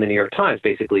quoting in the New York Times,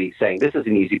 basically saying this is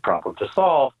an easy problem to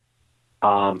solve.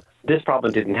 This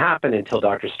problem didn't happen until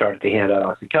doctors started to hand out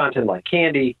OxyContin like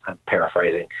candy. I'm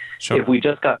paraphrasing. Sure. If we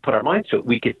just put our minds to it,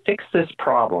 we could fix this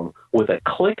problem with a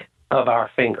click of our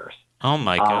fingers. Oh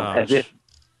my gosh. As if,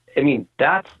 I mean,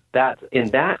 that's in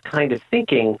that kind of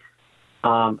thinking.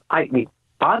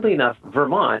 Oddly enough,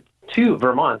 Vermont, to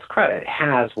Vermont's credit,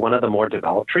 has one of the more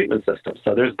developed treatment systems.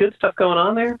 So there's good stuff going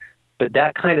on there, but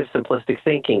that kind of simplistic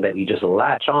thinking that you just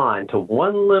latch on to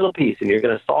one little piece and you're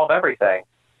going to solve everything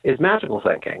is magical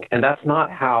thinking. And that's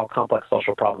not how complex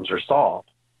social problems are solved.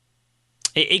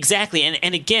 Exactly.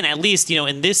 And again, at least,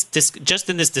 in this just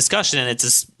in this discussion, and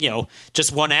it's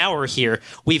just 1 hour here,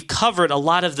 we've covered a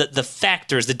lot of the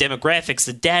factors, the demographics,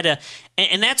 the data,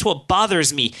 and that's what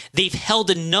bothers me. They've held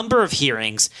a number of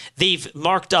hearings. They've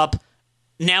marked up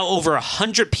now over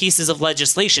 100 pieces of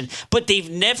legislation, but they've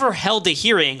never held a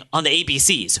hearing on the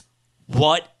ABCs.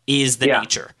 What is the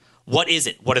nature? What is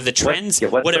it? What are the trends?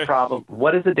 What's the problem?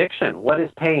 What is addiction? What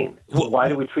is pain? Why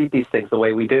do we treat these things the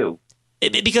way we do?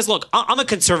 Because, look, I'm a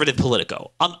conservative politico.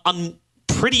 I'm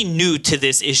pretty new to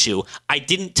this issue. I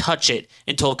didn't touch it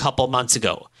until a couple months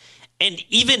ago. And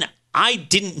even I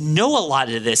didn't know a lot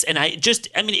of this. And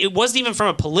it wasn't even from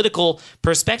a political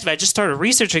perspective. I just started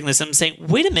researching this and I'm saying,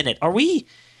 wait a minute,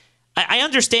 I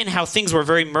understand how things were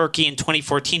very murky in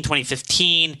 2014,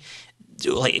 2015.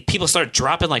 Like, people started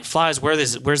dropping like flies.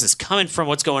 Where's this coming from?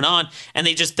 What's going on? And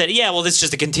they just said, this is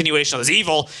just a continuation of this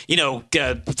evil,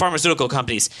 pharmaceutical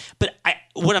companies. But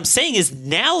what I'm saying is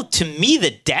now, to me,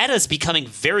 the data is becoming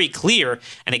very clear.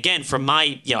 And again, from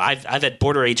my, I've had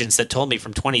border agents that told me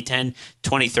from 2010,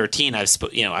 2013,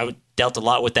 I dealt a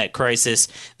lot with that crisis,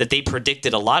 that they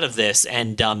predicted a lot of this.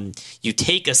 And you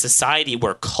take a society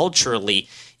where culturally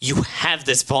you have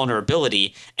this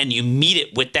vulnerability and you meet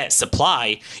it with that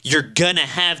supply, you're going to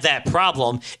have that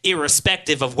problem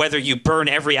irrespective of whether you burn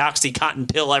every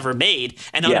OxyContin pill ever made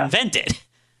and uninvent it.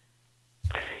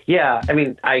 Yeah,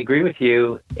 I agree with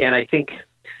you. And I think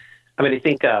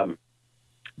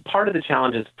part of the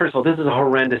challenge is, first of all, this is a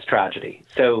horrendous tragedy.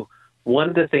 So one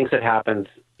of the things that happens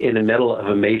in the middle of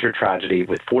a major tragedy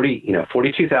with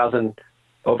 42,000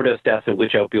 overdose deaths in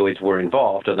which opioids were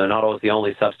involved, and they're not always the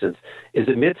only substance, is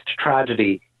amidst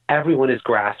tragedy, everyone is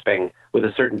grasping with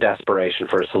a certain desperation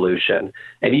for a solution.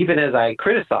 And even as I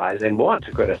criticize and want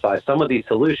to criticize some of these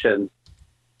solutions,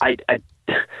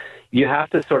 you have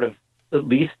to sort of at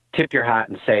least tip your hat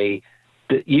and say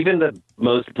that even the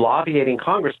most bloviating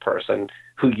congressperson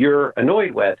who you're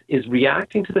annoyed with is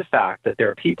reacting to the fact that there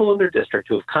are people in their district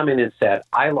who have come in and said,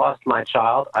 I lost my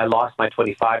child, I lost my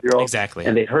 25-year-old. Exactly.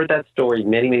 And they've heard that story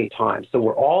many, many times. So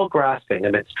we're all grasping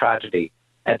amidst tragedy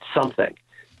at something.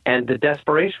 And the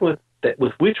desperation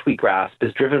with which we grasp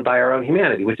is driven by our own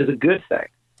humanity, which is a good thing.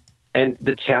 And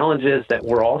the challenge is that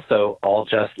we're also all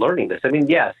just learning this.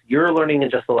 Yes, you're learning in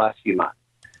just the last few months.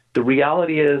 The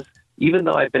reality is, even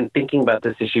though I've been thinking about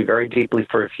this issue very deeply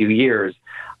for a few years,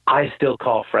 I still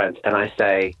call friends and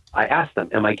I ask them,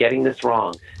 am I getting this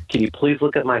wrong? Can you please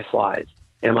look at my slides?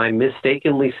 Am I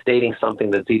mistakenly stating something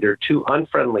that's either too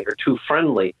unfriendly or too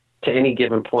friendly to any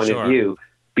given point of view?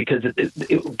 Because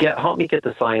it will help me get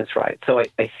the science right. So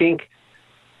I think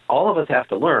all of us have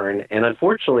to learn. And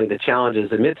unfortunately, the challenge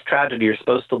is amidst tragedy, you're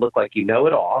supposed to look like you know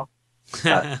it all.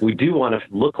 We do want to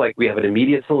look like we have an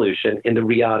immediate solution. And the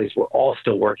reality is we're all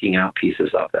still working out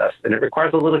pieces of this. And it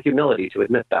requires a little humility to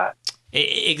admit that.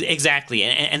 Exactly.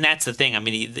 And that's the thing.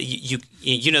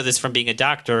 You know this from being a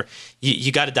doctor.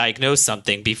 You got to diagnose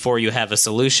something before you have a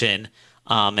solution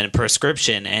and a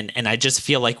prescription. And I just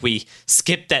feel like we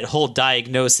skipped that whole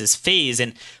diagnosis phase.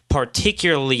 And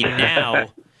particularly now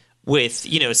with,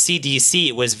 CDC,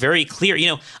 it was very clear.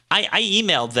 I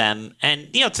emailed them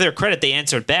and, to their credit, they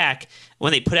answered back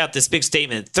when they put out this big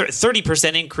statement,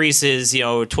 30% increases,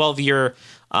 12-year,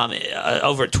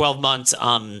 over 12 months,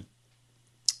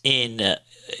 in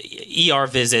ER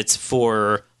visits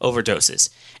for overdoses.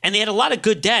 And they had a lot of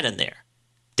good data in there.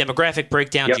 Demographic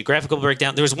breakdown, geographical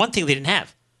breakdown. There was one thing they didn't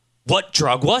have. What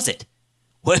drug was it?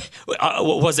 Was it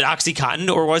OxyContin,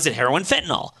 or was it heroin,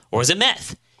 fentanyl, or was it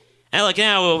meth? And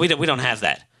we don't have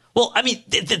that. Well,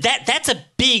 that's a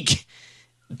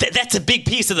big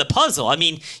piece of the puzzle.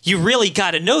 You really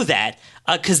got to know that.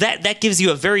 Because that gives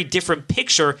you a very different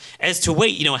picture as to,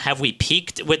 have we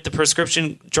peaked with the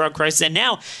prescription drug crisis? And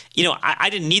now, I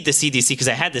didn't need the CDC because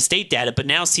I had the state data, but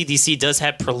now CDC does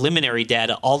have preliminary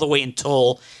data all the way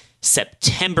until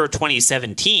September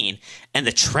 2017, and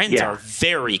the trends are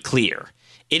very clear.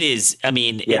 It is,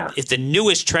 if the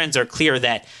newest trends are clear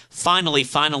that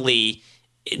finally,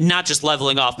 not just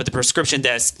leveling off, but the prescription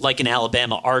deaths, like in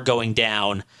Alabama, are going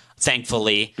down,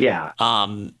 thankfully. Yeah.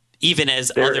 Even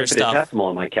as They're other stuff. infinitesimal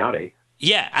in my county.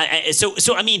 Yeah. So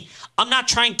I mean, I'm not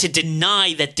trying to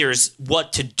deny that there's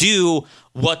what to do,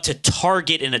 what to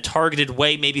target in a targeted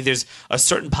way. Maybe there's a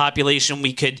certain population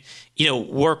we could,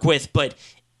 work with, but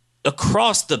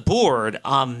across the board,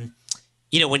 when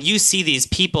you see these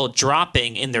people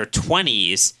dropping in their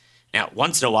 20s, now,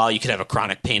 once in a while, you could have a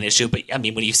chronic pain issue, but I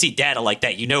mean, when you see data like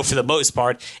that, for the most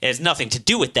part, it has nothing to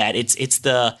do with that. It's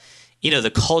the,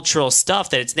 the cultural stuff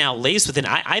that it's now laced within.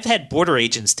 I've had border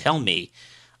agents tell me,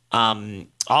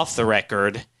 off the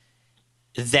record,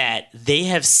 that they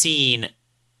have seen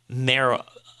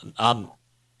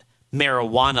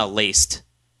marijuana-laced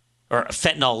or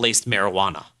fentanyl-laced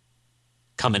marijuana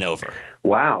coming over.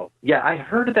 Wow. Yeah, I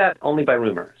heard of that only by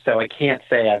rumor, so I can't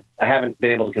say I haven't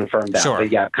been able to confirm that. Sure.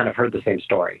 But yeah, I've kind of heard the same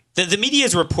story. The media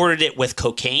has reported it with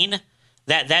cocaine.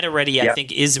 That already, I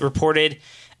think, is reported.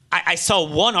 I saw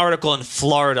one article in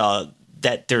Florida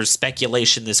that there's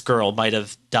speculation this girl might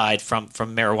have died from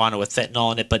marijuana with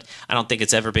fentanyl in it, but I don't think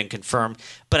it's ever been confirmed.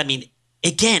 But I mean,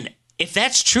 again, if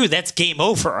that's true, that's game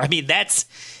over. I mean, that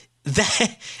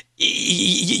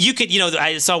you could,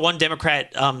 I saw one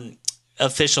Democrat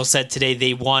official said today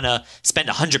they want to spend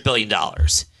 $100 billion.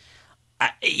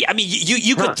 I mean,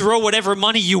 you could throw whatever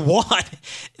money you want.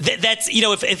 That's,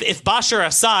 if Bashar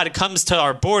Assad comes to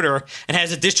our border and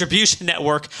has a distribution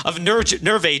network of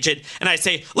nerve agent, and I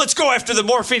say, let's go after the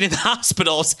morphine in the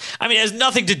hospitals, I mean, it has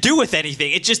nothing to do with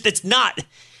anything. It's not.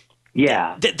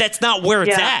 Yeah. That's not where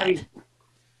it's at.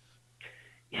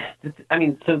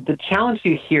 So the challenge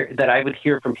that I would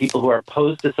hear from people who are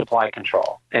opposed to supply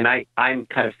control, and I'm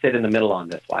kind of sit in the middle on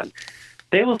this one,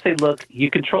 they will say, look, you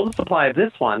control the supply of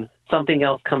this one, something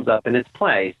else comes up in its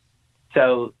place.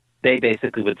 So they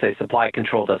basically would say supply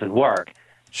control doesn't work.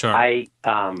 Sure.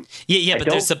 But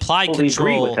there's supply control.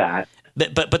 Agree with that.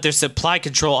 But there's supply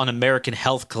control on American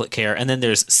health care, and then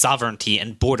there's sovereignty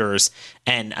and borders.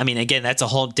 And I mean, again, that's a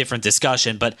whole different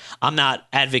discussion, but I'm not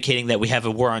advocating that we have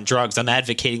a war on drugs. I'm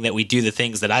advocating that we do the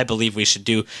things that I believe we should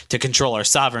do to control our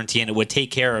sovereignty, and it would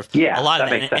take care of a lot of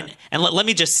that. And let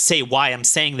me just say why I'm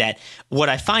saying that. What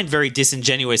I find very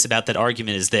disingenuous about that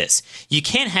argument is this. You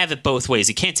can't have it both ways.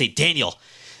 You can't say, Daniel,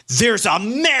 there's a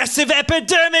massive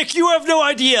epidemic. You have no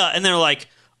idea. And they're like,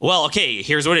 well, okay,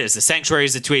 here's what it is. The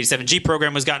sanctuaries, the 287G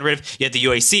program was gotten rid of. You had the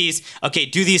UACs. Okay,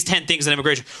 do these 10 things in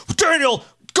immigration. Daniel,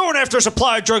 going after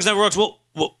supply of drugs never works. Well,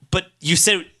 but you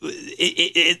said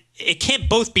it can't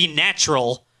both be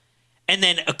natural and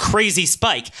then a crazy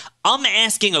spike. I'm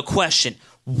asking a question.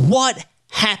 What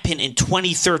happened in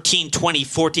 2013,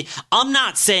 2014? I'm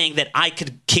not saying that I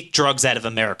could kick drugs out of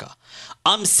America.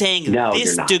 I'm saying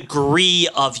this degree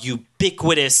of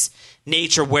ubiquitous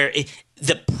nature where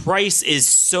the price is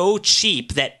so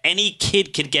cheap that any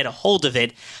kid could get a hold of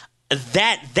it.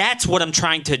 That's what I'm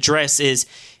trying to address is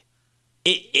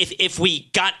if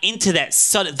we got into that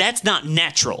sudden, that's not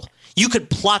natural. You could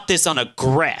plot this on a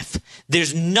graph.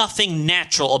 There's nothing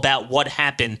natural about what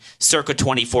happened circa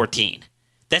 2014.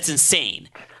 That's insane.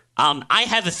 I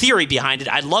have a theory behind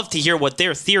it. I'd love to hear what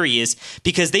their theory is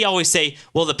because they always say,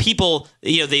 well, the people,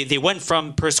 they went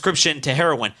from prescription to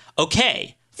heroin.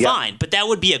 Okay. Fine, but that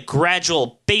would be a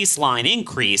gradual baseline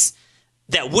increase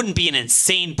that wouldn't be an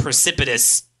insane,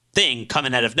 precipitous thing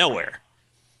coming out of nowhere.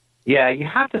 Yeah, you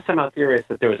have to somehow theorize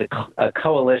that there was a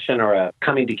coalition or a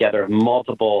coming together of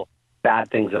multiple bad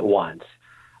things at once.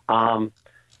 And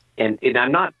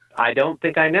I don't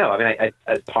think I know. I mean,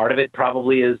 part of it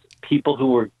probably is people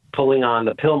who were pulling on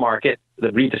the pill market,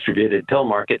 the redistributed pill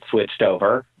market switched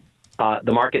over.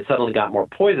 The market suddenly got more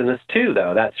poisonous too,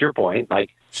 though. That's your point.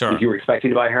 Like, sure. If you were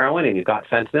expecting to buy heroin and you got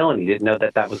fentanyl and you didn't know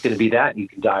that was going to be that, you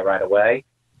can die right away.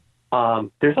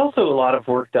 There's also a lot of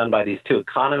work done by these two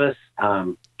economists,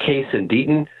 Case and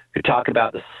Deaton, who talk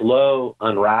about the slow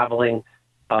unraveling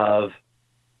of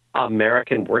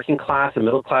American working class and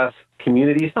middle class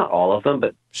communities. Not all of them,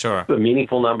 but sure, a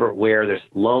meaningful number where there's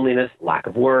loneliness, lack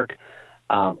of work,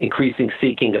 increasing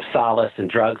seeking of solace in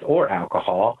drugs or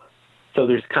alcohol. So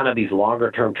there's kind of these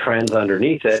longer-term trends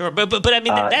underneath it. Sure, but I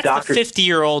mean, that's the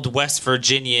 50-year-old West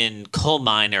Virginian coal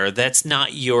miner. That's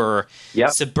not your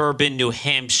suburban New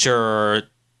Hampshire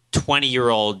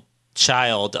 20-year-old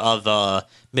child of a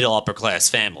middle-upper-class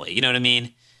family. You know what I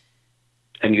mean?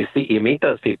 And you meet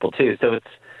those people, too. So it's,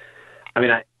 I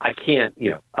mean, I can't,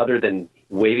 other than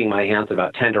waving my hands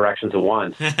about 10 directions at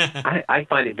once, I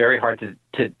find it very hard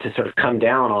to sort of come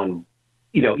down on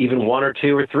even one or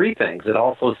two or three things. It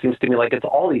also seems to me like it's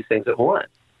all these things at once.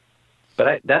 But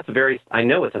I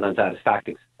know it's an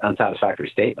unsatisfactory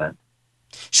statement.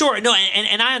 Sure. No,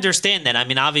 and I understand that. I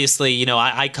mean, obviously,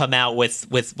 I come out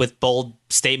with bold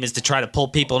statements to try to pull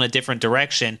people in a different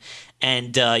direction.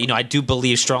 And, I do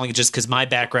believe strongly, just because my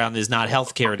background is not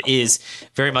healthcare, it is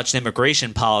very much an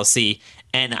immigration policy.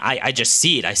 And I just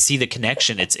see it. I see the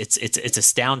connection. It's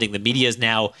astounding. The media is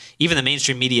now, even the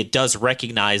mainstream media does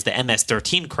recognize the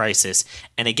MS-13 crisis.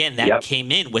 And again, that came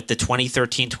in with the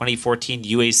 2013, 2014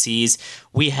 UACs.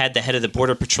 We had the head of the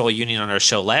Border Patrol Union on our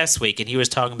show last week, and he was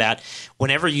talking about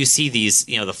whenever you see these,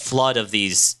 the flood of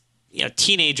these,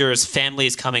 teenagers,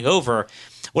 families coming over,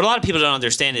 what a lot of people don't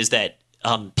understand is that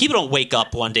people don't wake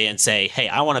up one day and say, hey,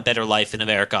 I want a better life in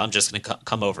America. I'm just going to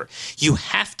come over. You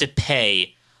have to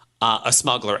pay a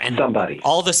smuggler, and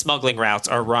all the smuggling routes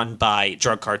are run by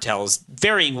drug cartels,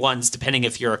 varying ones depending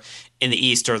if you're in the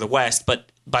East or the West,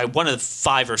 but by one of the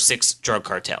 5 or 6 drug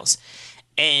cartels.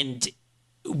 And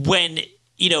when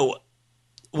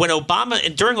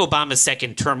Obama, during Obama's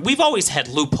second term, we've always had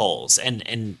loopholes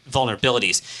and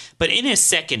vulnerabilities, but in his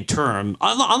second term,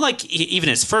 unlike even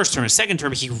his first term, his second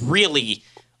term, he really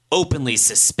openly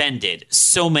suspended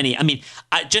so many. I mean,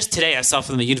 just today I saw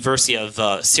from the University of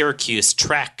Syracuse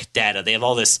track data. They have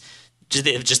all this,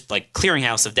 just like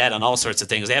clearinghouse of data on all sorts of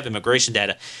things. They have immigration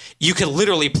data. You can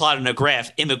literally plot on a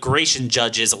graph immigration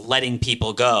judges letting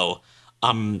people go.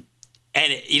 And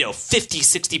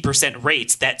 50-60%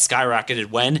 rates that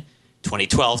skyrocketed when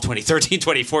 2012, 2013,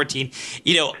 2014,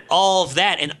 all of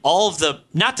that, and all of the,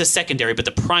 not the secondary, but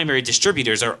the primary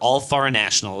distributors are all foreign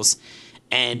nationals.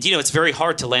 And, it's very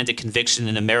hard to land a conviction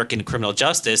in American criminal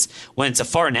justice when it's a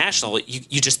foreign national.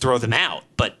 You just throw them out.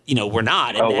 But, we're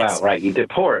not. And wow, right. You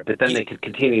deport, but then they could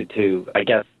continue to, I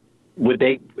guess,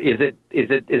 is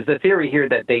the theory here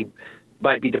that they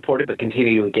might be deported but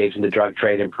continue to engage in the drug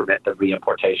trade and permit the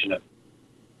reimportation of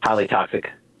highly toxic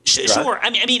drugs? Sure. I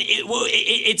mean,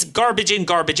 it's garbage in,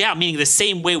 garbage out, meaning the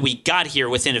same way we got here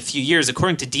within a few years.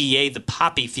 According to DEA, the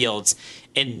poppy fields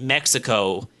in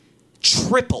Mexico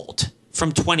tripled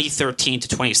from 2013 to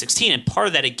 2016. And part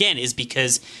of that, again, is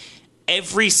because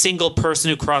every single person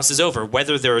who crosses over,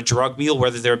 whether they're a drug mule,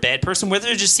 whether they're a bad person, whether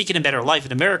they're just seeking a better life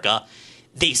in America,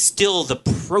 the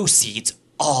proceeds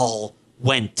all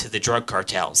went to the drug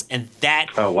cartels. And that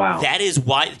is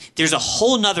why there's a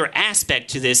whole nother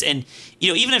aspect to this. And,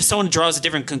 even if someone draws a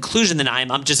different conclusion than I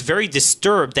am, I'm just very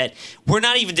disturbed that we're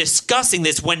not even discussing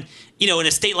this when, in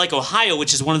a state like Ohio,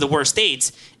 which is one of the worst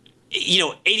states,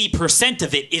 80%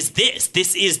 of it is this.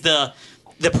 This is the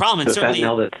problem. And certainly,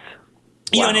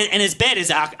 and as bad as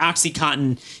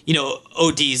OxyContin,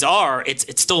 ODs are,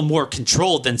 it's still more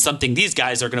controlled than something these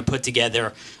guys are going to put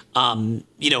together, in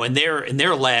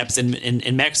their labs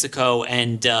in Mexico.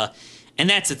 And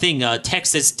that's the thing.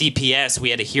 Texas DPS, we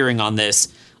had a hearing on this,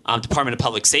 Department of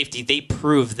Public Safety. They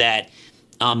proved that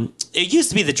it used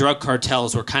to be the drug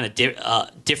cartels were kind of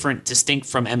different, distinct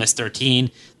from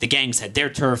MS-13. The gangs had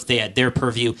their turf. They had their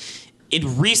purview.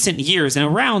 In recent years, and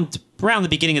around the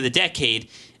beginning of the decade,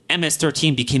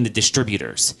 MS-13 became the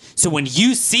distributors. So when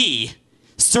you see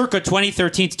circa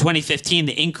 2013 to 2015,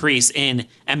 the increase in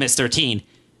MS-13,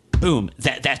 boom,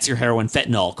 that's your heroin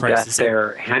fentanyl crisis. That's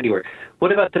their handiwork.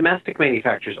 What about domestic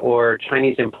manufacturers or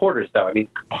Chinese importers, though? I mean,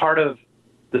 part of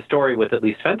the story with at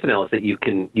least fentanyl is that you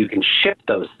can ship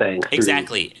those things through,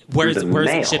 exactly. Where's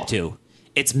it shipped to?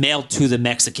 It's mailed to the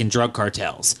Mexican drug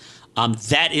cartels.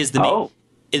 That is the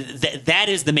that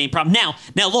is the main problem.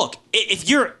 Now look, if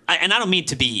you're, and I don't mean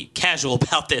to be casual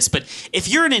about this, but if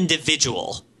you're an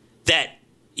individual that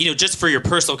just for your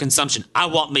personal consumption, I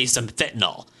want me some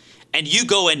fentanyl, and you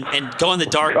go and go on the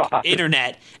dark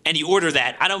internet and you order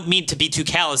that. I don't mean to be too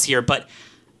callous here, but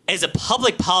as a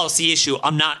public policy issue,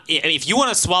 if you want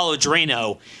to swallow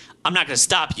Drano, I'm not going to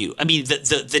stop you. I mean,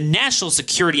 the national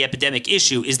security epidemic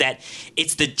issue is that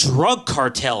it's the drug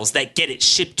cartels that get it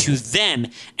shipped to them,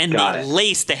 and they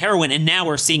lace the heroin. And now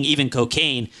we're seeing even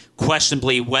cocaine,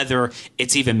 questionably whether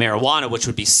it's even marijuana, which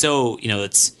would be so,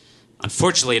 it's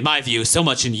unfortunately, in my view, so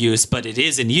much in use, but it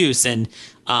is in use. And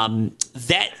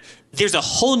that there's a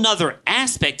whole nother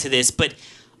aspect to this, but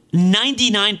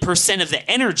 99% of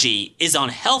the energy is on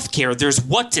healthcare. There's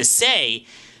what to say,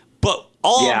 but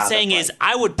all I'm saying is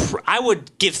I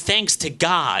would give thanks to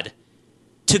God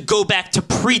to go back to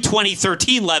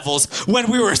pre-2013 levels when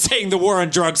we were saying the war on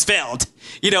drugs failed.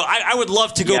 I would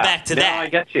love to go back to that. I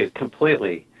get you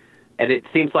completely. And it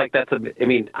seems like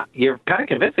you're kind of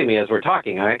convincing me as we're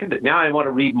talking. Now I want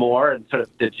to read more and sort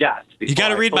of digest. You got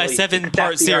to read my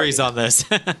 7-part series on this.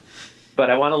 But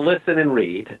I want to listen and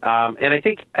read. And I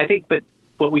think, but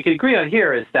what we can agree on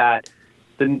here is that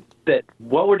that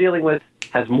what we're dealing with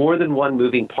has more than one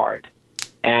moving part,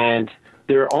 and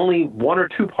there are only one or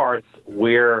two parts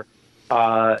where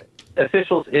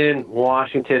officials in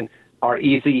Washington are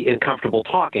easy and comfortable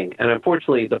talking. And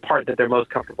unfortunately, the part that they're most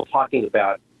comfortable talking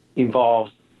about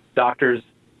involves doctors,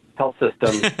 health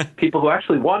system, people who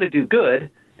actually want to do good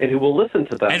and who will listen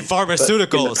to them. And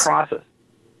pharmaceuticals. In the process.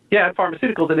 Yeah, and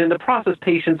pharmaceuticals. And in the process,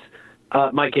 patients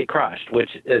might get crushed,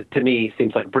 which to me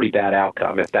seems like a pretty bad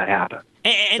outcome if that happens.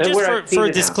 And just for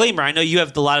a disclaimer, I know you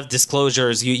have a lot of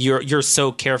disclosures. You're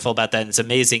so careful about that. And it's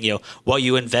amazing, what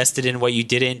you invested in, what you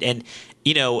didn't, and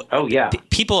oh yeah,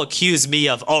 people accuse me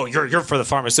of, you're for the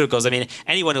pharmaceuticals. I mean,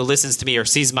 anyone who listens to me or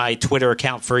sees my Twitter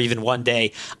account for even one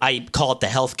day, I call it the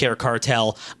healthcare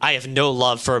cartel. I have no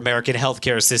love for American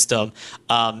healthcare system.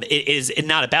 It is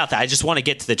not about that. I just want to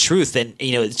get to the truth, and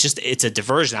it's a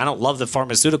diversion. I don't love the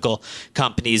pharmaceutical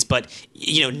companies, but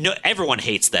everyone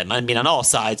hates them. I mean, on all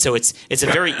sides. So it's a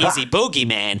very easy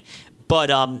bogeyman. But,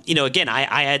 again,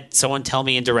 I had someone tell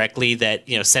me indirectly that,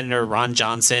 Senator Ron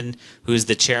Johnson, who's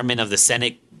the chairman of the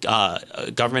Senate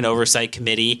Government Oversight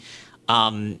Committee,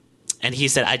 and he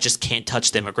said, I just can't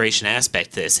touch the immigration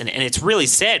aspect of this. And it's really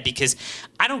sad because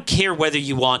I don't care whether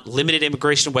you want limited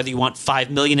immigration, whether you want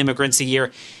 5 million immigrants a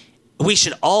year. We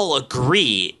should all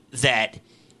agree that,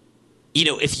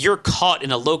 if you're caught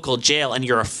in a local jail and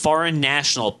you're a foreign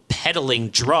national peddling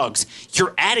drugs,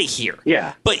 you're out of here.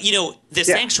 Yeah. But, the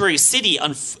sanctuary city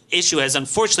issue has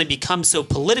unfortunately become so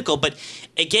political. But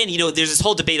again, there's this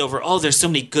whole debate over, there's so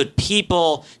many good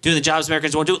people doing the jobs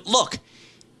Americans want to do. Look,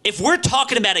 if we're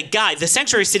talking about a guy, the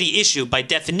sanctuary city issue by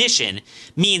definition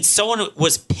means someone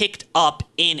was picked up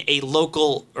in a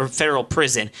local or federal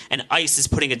prison and ICE is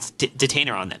putting a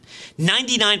detainer on them.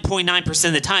 99.9%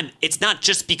 of the time, it's not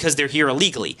just because they're here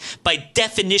illegally. By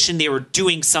definition, they were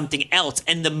doing something else.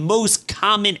 And the most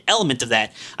common element of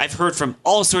that I've heard from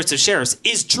all sorts of sheriffs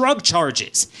is drug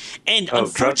charges. And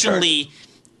unfortunately,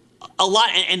 a lot,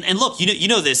 and look, you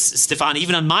know this, Stefan,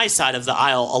 even on my side of the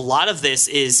aisle, a lot of this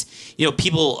is,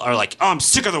 people are like, I'm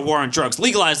sick of the war on drugs.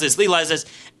 Legalize this.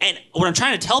 And what I'm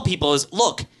trying to tell people is,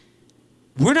 look,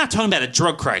 we're not talking about a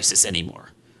drug crisis anymore.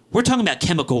 We're talking about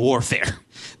chemical warfare.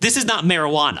 This is not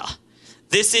marijuana.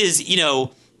 This is,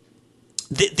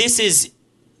 this is,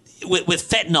 with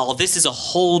fentanyl, this is a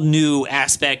whole new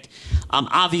aspect.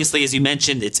 Obviously, as you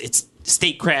mentioned, it's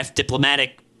statecraft,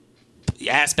 diplomatic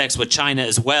aspects with China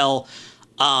as well.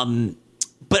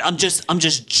 But I'm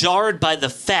just jarred by the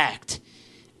fact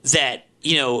that,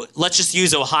 let's just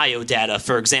use Ohio data,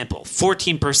 for example.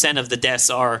 14% of the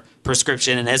deaths are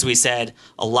prescription. And as we said,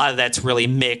 a lot of that's really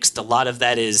mixed. A lot of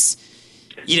that is,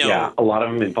 Yeah, a lot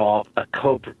of them involve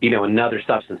another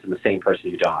substance in the same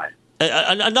person who died.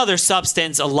 Another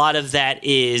substance. A lot of that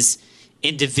is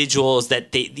individuals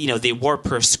that they weren't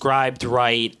prescribed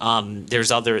right.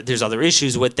 There's other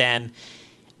issues with them,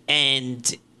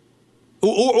 and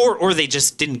or they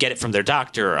just didn't get it from their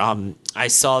doctor. I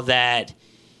saw that.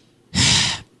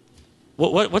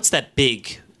 What's that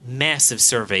big, massive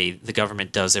survey the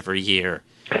government does every year?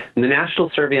 The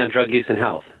National Survey on Drug Use and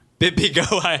Health. Bingo.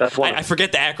 I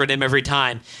forget the acronym every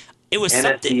time. It was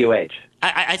NSDUH.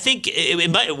 I think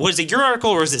was it your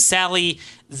article or was it Sally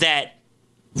that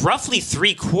roughly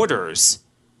 3/4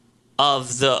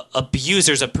 of the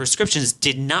abusers of prescriptions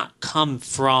did not come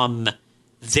from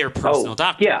their personal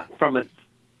doctor.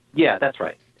 Yeah, that's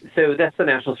right. So that's the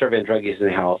National Survey on Drug Use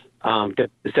and Health.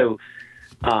 The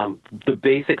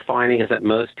basic finding is that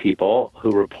most people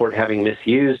who report having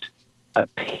misused a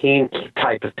pain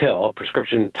type of pill, a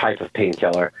prescription type of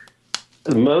painkiller,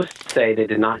 most say they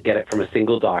did not get it from a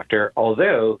single doctor,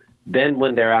 although then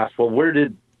when they're asked, well, where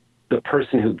did the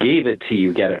person who gave it to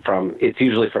you get it from? It's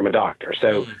usually from a doctor.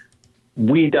 So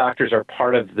we doctors are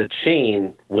part of the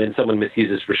chain when someone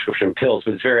misuses prescription pills,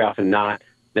 but it's very often not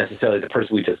necessarily the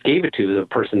person we just gave it to, the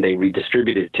person they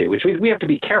redistributed it to, which means we have to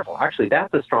be careful. Actually,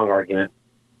 that's a strong argument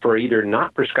for either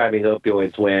not prescribing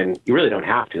opioids when you really don't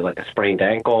have to, like a sprained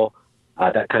ankle,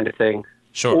 that kind of thing,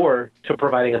 sure, or to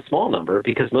providing a small number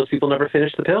because most people never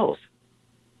finish the pills.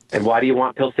 And why do you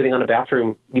want pills sitting in the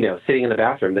bathroom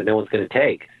that no one's going to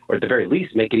take? Or at the very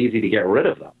least, make it easy to get rid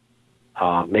of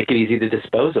them. Make it easy to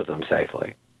dispose of them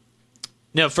safely.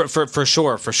 No, for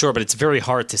sure. But it's very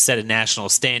hard to set a national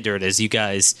standard, as you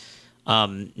guys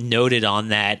noted on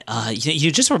that. You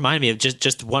just reminded me of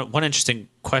just one interesting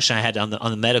question I had on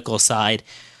the medical side.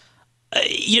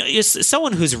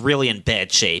 Someone who's really in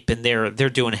bad shape and they're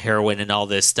doing heroin and all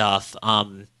this stuff.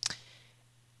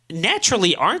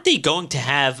 Naturally, aren't they going to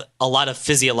have a lot of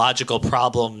physiological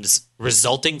problems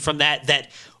resulting from that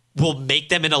will make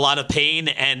them in a lot of pain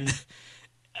and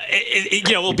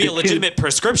it will be a legitimate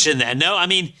prescription then? No, I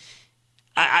mean,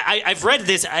 I've read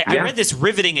this. I read this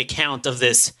riveting account of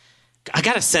this. I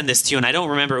got to send this to you, and I don't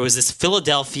remember. It was this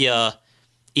Philadelphia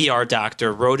ER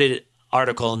doctor, wrote an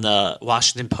article in the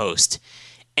Washington Post,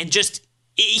 and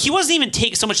he wasn't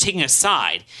even so much taking a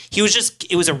side.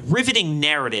 It was a riveting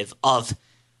narrative of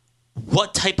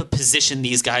what type of position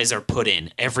these guys are put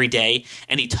in every day.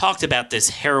 And he talked about this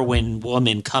heroin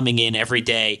woman coming in every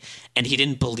day, and he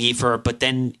didn't believe her, but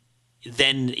then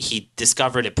he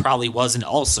discovered it probably was an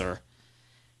ulcer.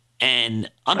 And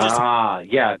I'm just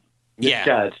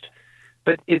misjudged.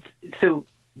 But it's so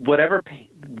whatever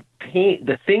pain,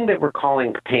 the thing that we're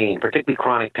calling pain, particularly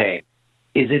chronic pain,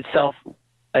 is itself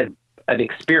an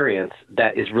experience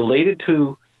that is related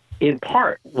to, in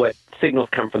part, what signals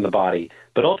come from the body,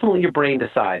 but ultimately your brain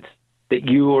decides that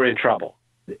you are in trouble.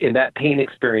 And that pain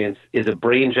experience is a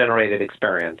brain-generated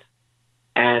experience.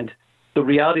 And the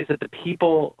reality is that the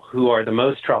people who are the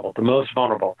most troubled, the most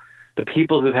vulnerable, the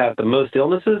people who have the most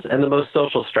illnesses and the most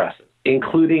social stresses,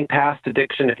 including past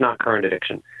addiction, if not current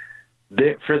addiction,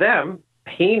 for them,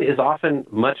 pain is often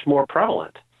much more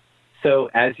prevalent. So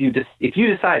if you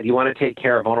decide you want to take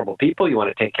care of vulnerable people, you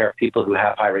want to take care of people who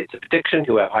have high rates of addiction,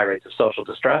 who have high rates of social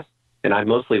distress, and I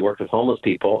mostly worked with homeless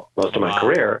people most of my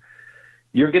career,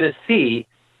 you're going to see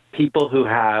people who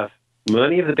have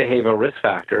many of the behavioral risk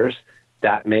factors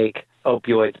that make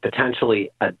opioids potentially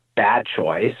a bad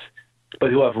choice, but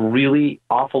who have really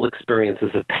awful experiences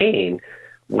of pain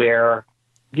where,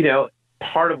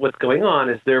 part of what's going on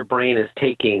is their brain is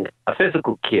taking a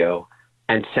physical cue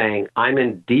and saying, I'm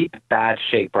in deep, bad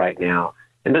shape right now.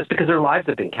 And that's because their lives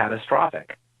have been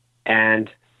catastrophic. And,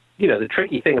 the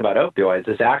tricky thing about opioids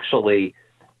is actually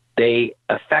they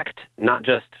affect not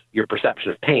just your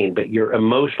perception of pain, but your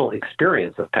emotional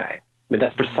experience of pain. I mean,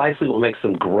 that's precisely what makes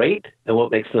them great and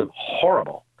what makes them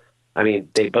horrible. I mean,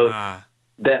 they both,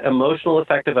 that emotional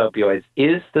effect of opioids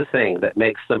is the thing that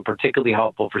makes them particularly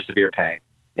helpful for severe pain.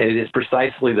 And it is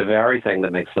precisely the very thing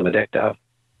that makes them addictive.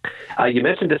 You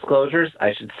mentioned disclosures.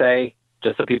 I should say,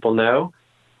 just so people know,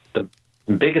 the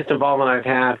biggest involvement I've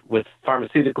had with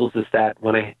pharmaceuticals is that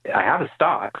when I have a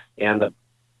stocks and the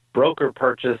broker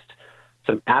purchased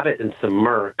some Abbott and some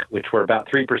Merck, which were about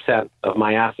 3% of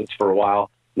my assets for a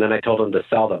while, and then I told them to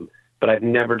sell them. But I've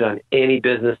never done any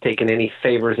business, taken any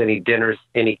favors, any dinners,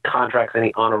 any contracts,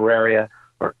 any honoraria,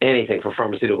 or anything for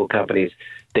pharmaceutical companies.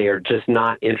 They are just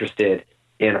not interested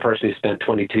in a person who spent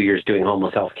 22 years doing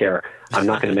homeless health care. I'm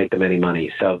not going to make them any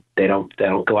money. So they don't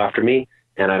go after me,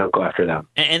 and I don't go after them.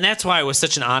 And that's why it was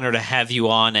such an honor to have you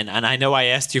on. And I know I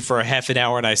asked you for a half an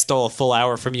hour, and I stole a full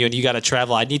hour from you, and you got to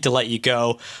travel. I need to let you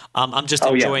go. I'm just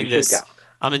enjoying this.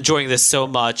 I'm enjoying this so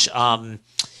much.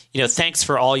 Thanks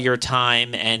for all your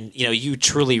time. And, you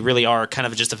truly, really are kind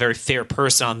of just a very fair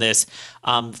person on this.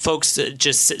 Folks,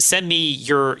 just send me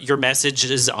your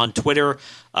messages on Twitter,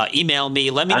 email me.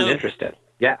 Let me know. I'm interested.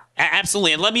 Yeah,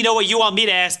 absolutely. And let me know what you want me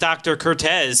to ask Dr.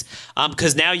 Cortez,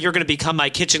 because now you're going to become my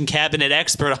kitchen cabinet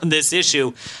expert on this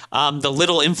issue. The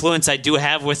little influence I do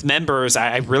have with members,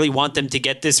 I really want them to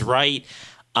get this right.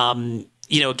 Again,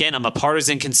 I'm a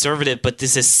partisan conservative, but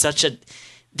this is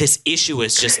this issue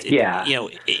is just,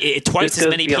 twice as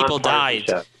many people died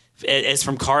as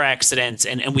from car accidents,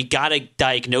 and we got to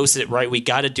diagnose it right. We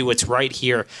got to do what's right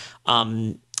here.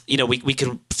 We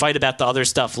can fight about the other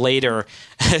stuff later.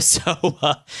 So,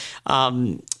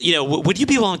 would you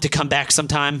be willing to come back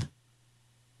sometime?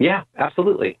 Yeah,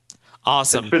 absolutely.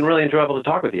 Awesome. It's been really enjoyable to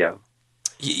talk with you.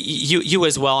 You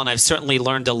as well, and I've certainly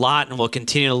learned a lot, and we'll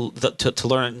continue to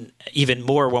learn even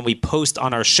more when we post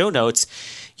on our show notes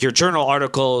your journal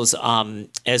articles,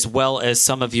 as well as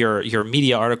some of your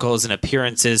media articles and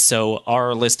appearances, so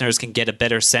our listeners can get a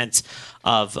better sense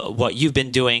of what you've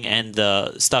been doing and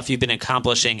the stuff you've been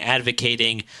accomplishing,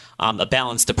 advocating a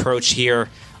balanced approach here.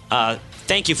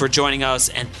 Thank you for joining us,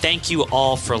 and thank you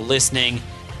all for listening.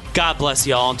 God bless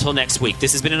you all. Until next week,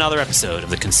 this has been another episode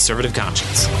of The Conservative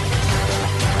Conscience.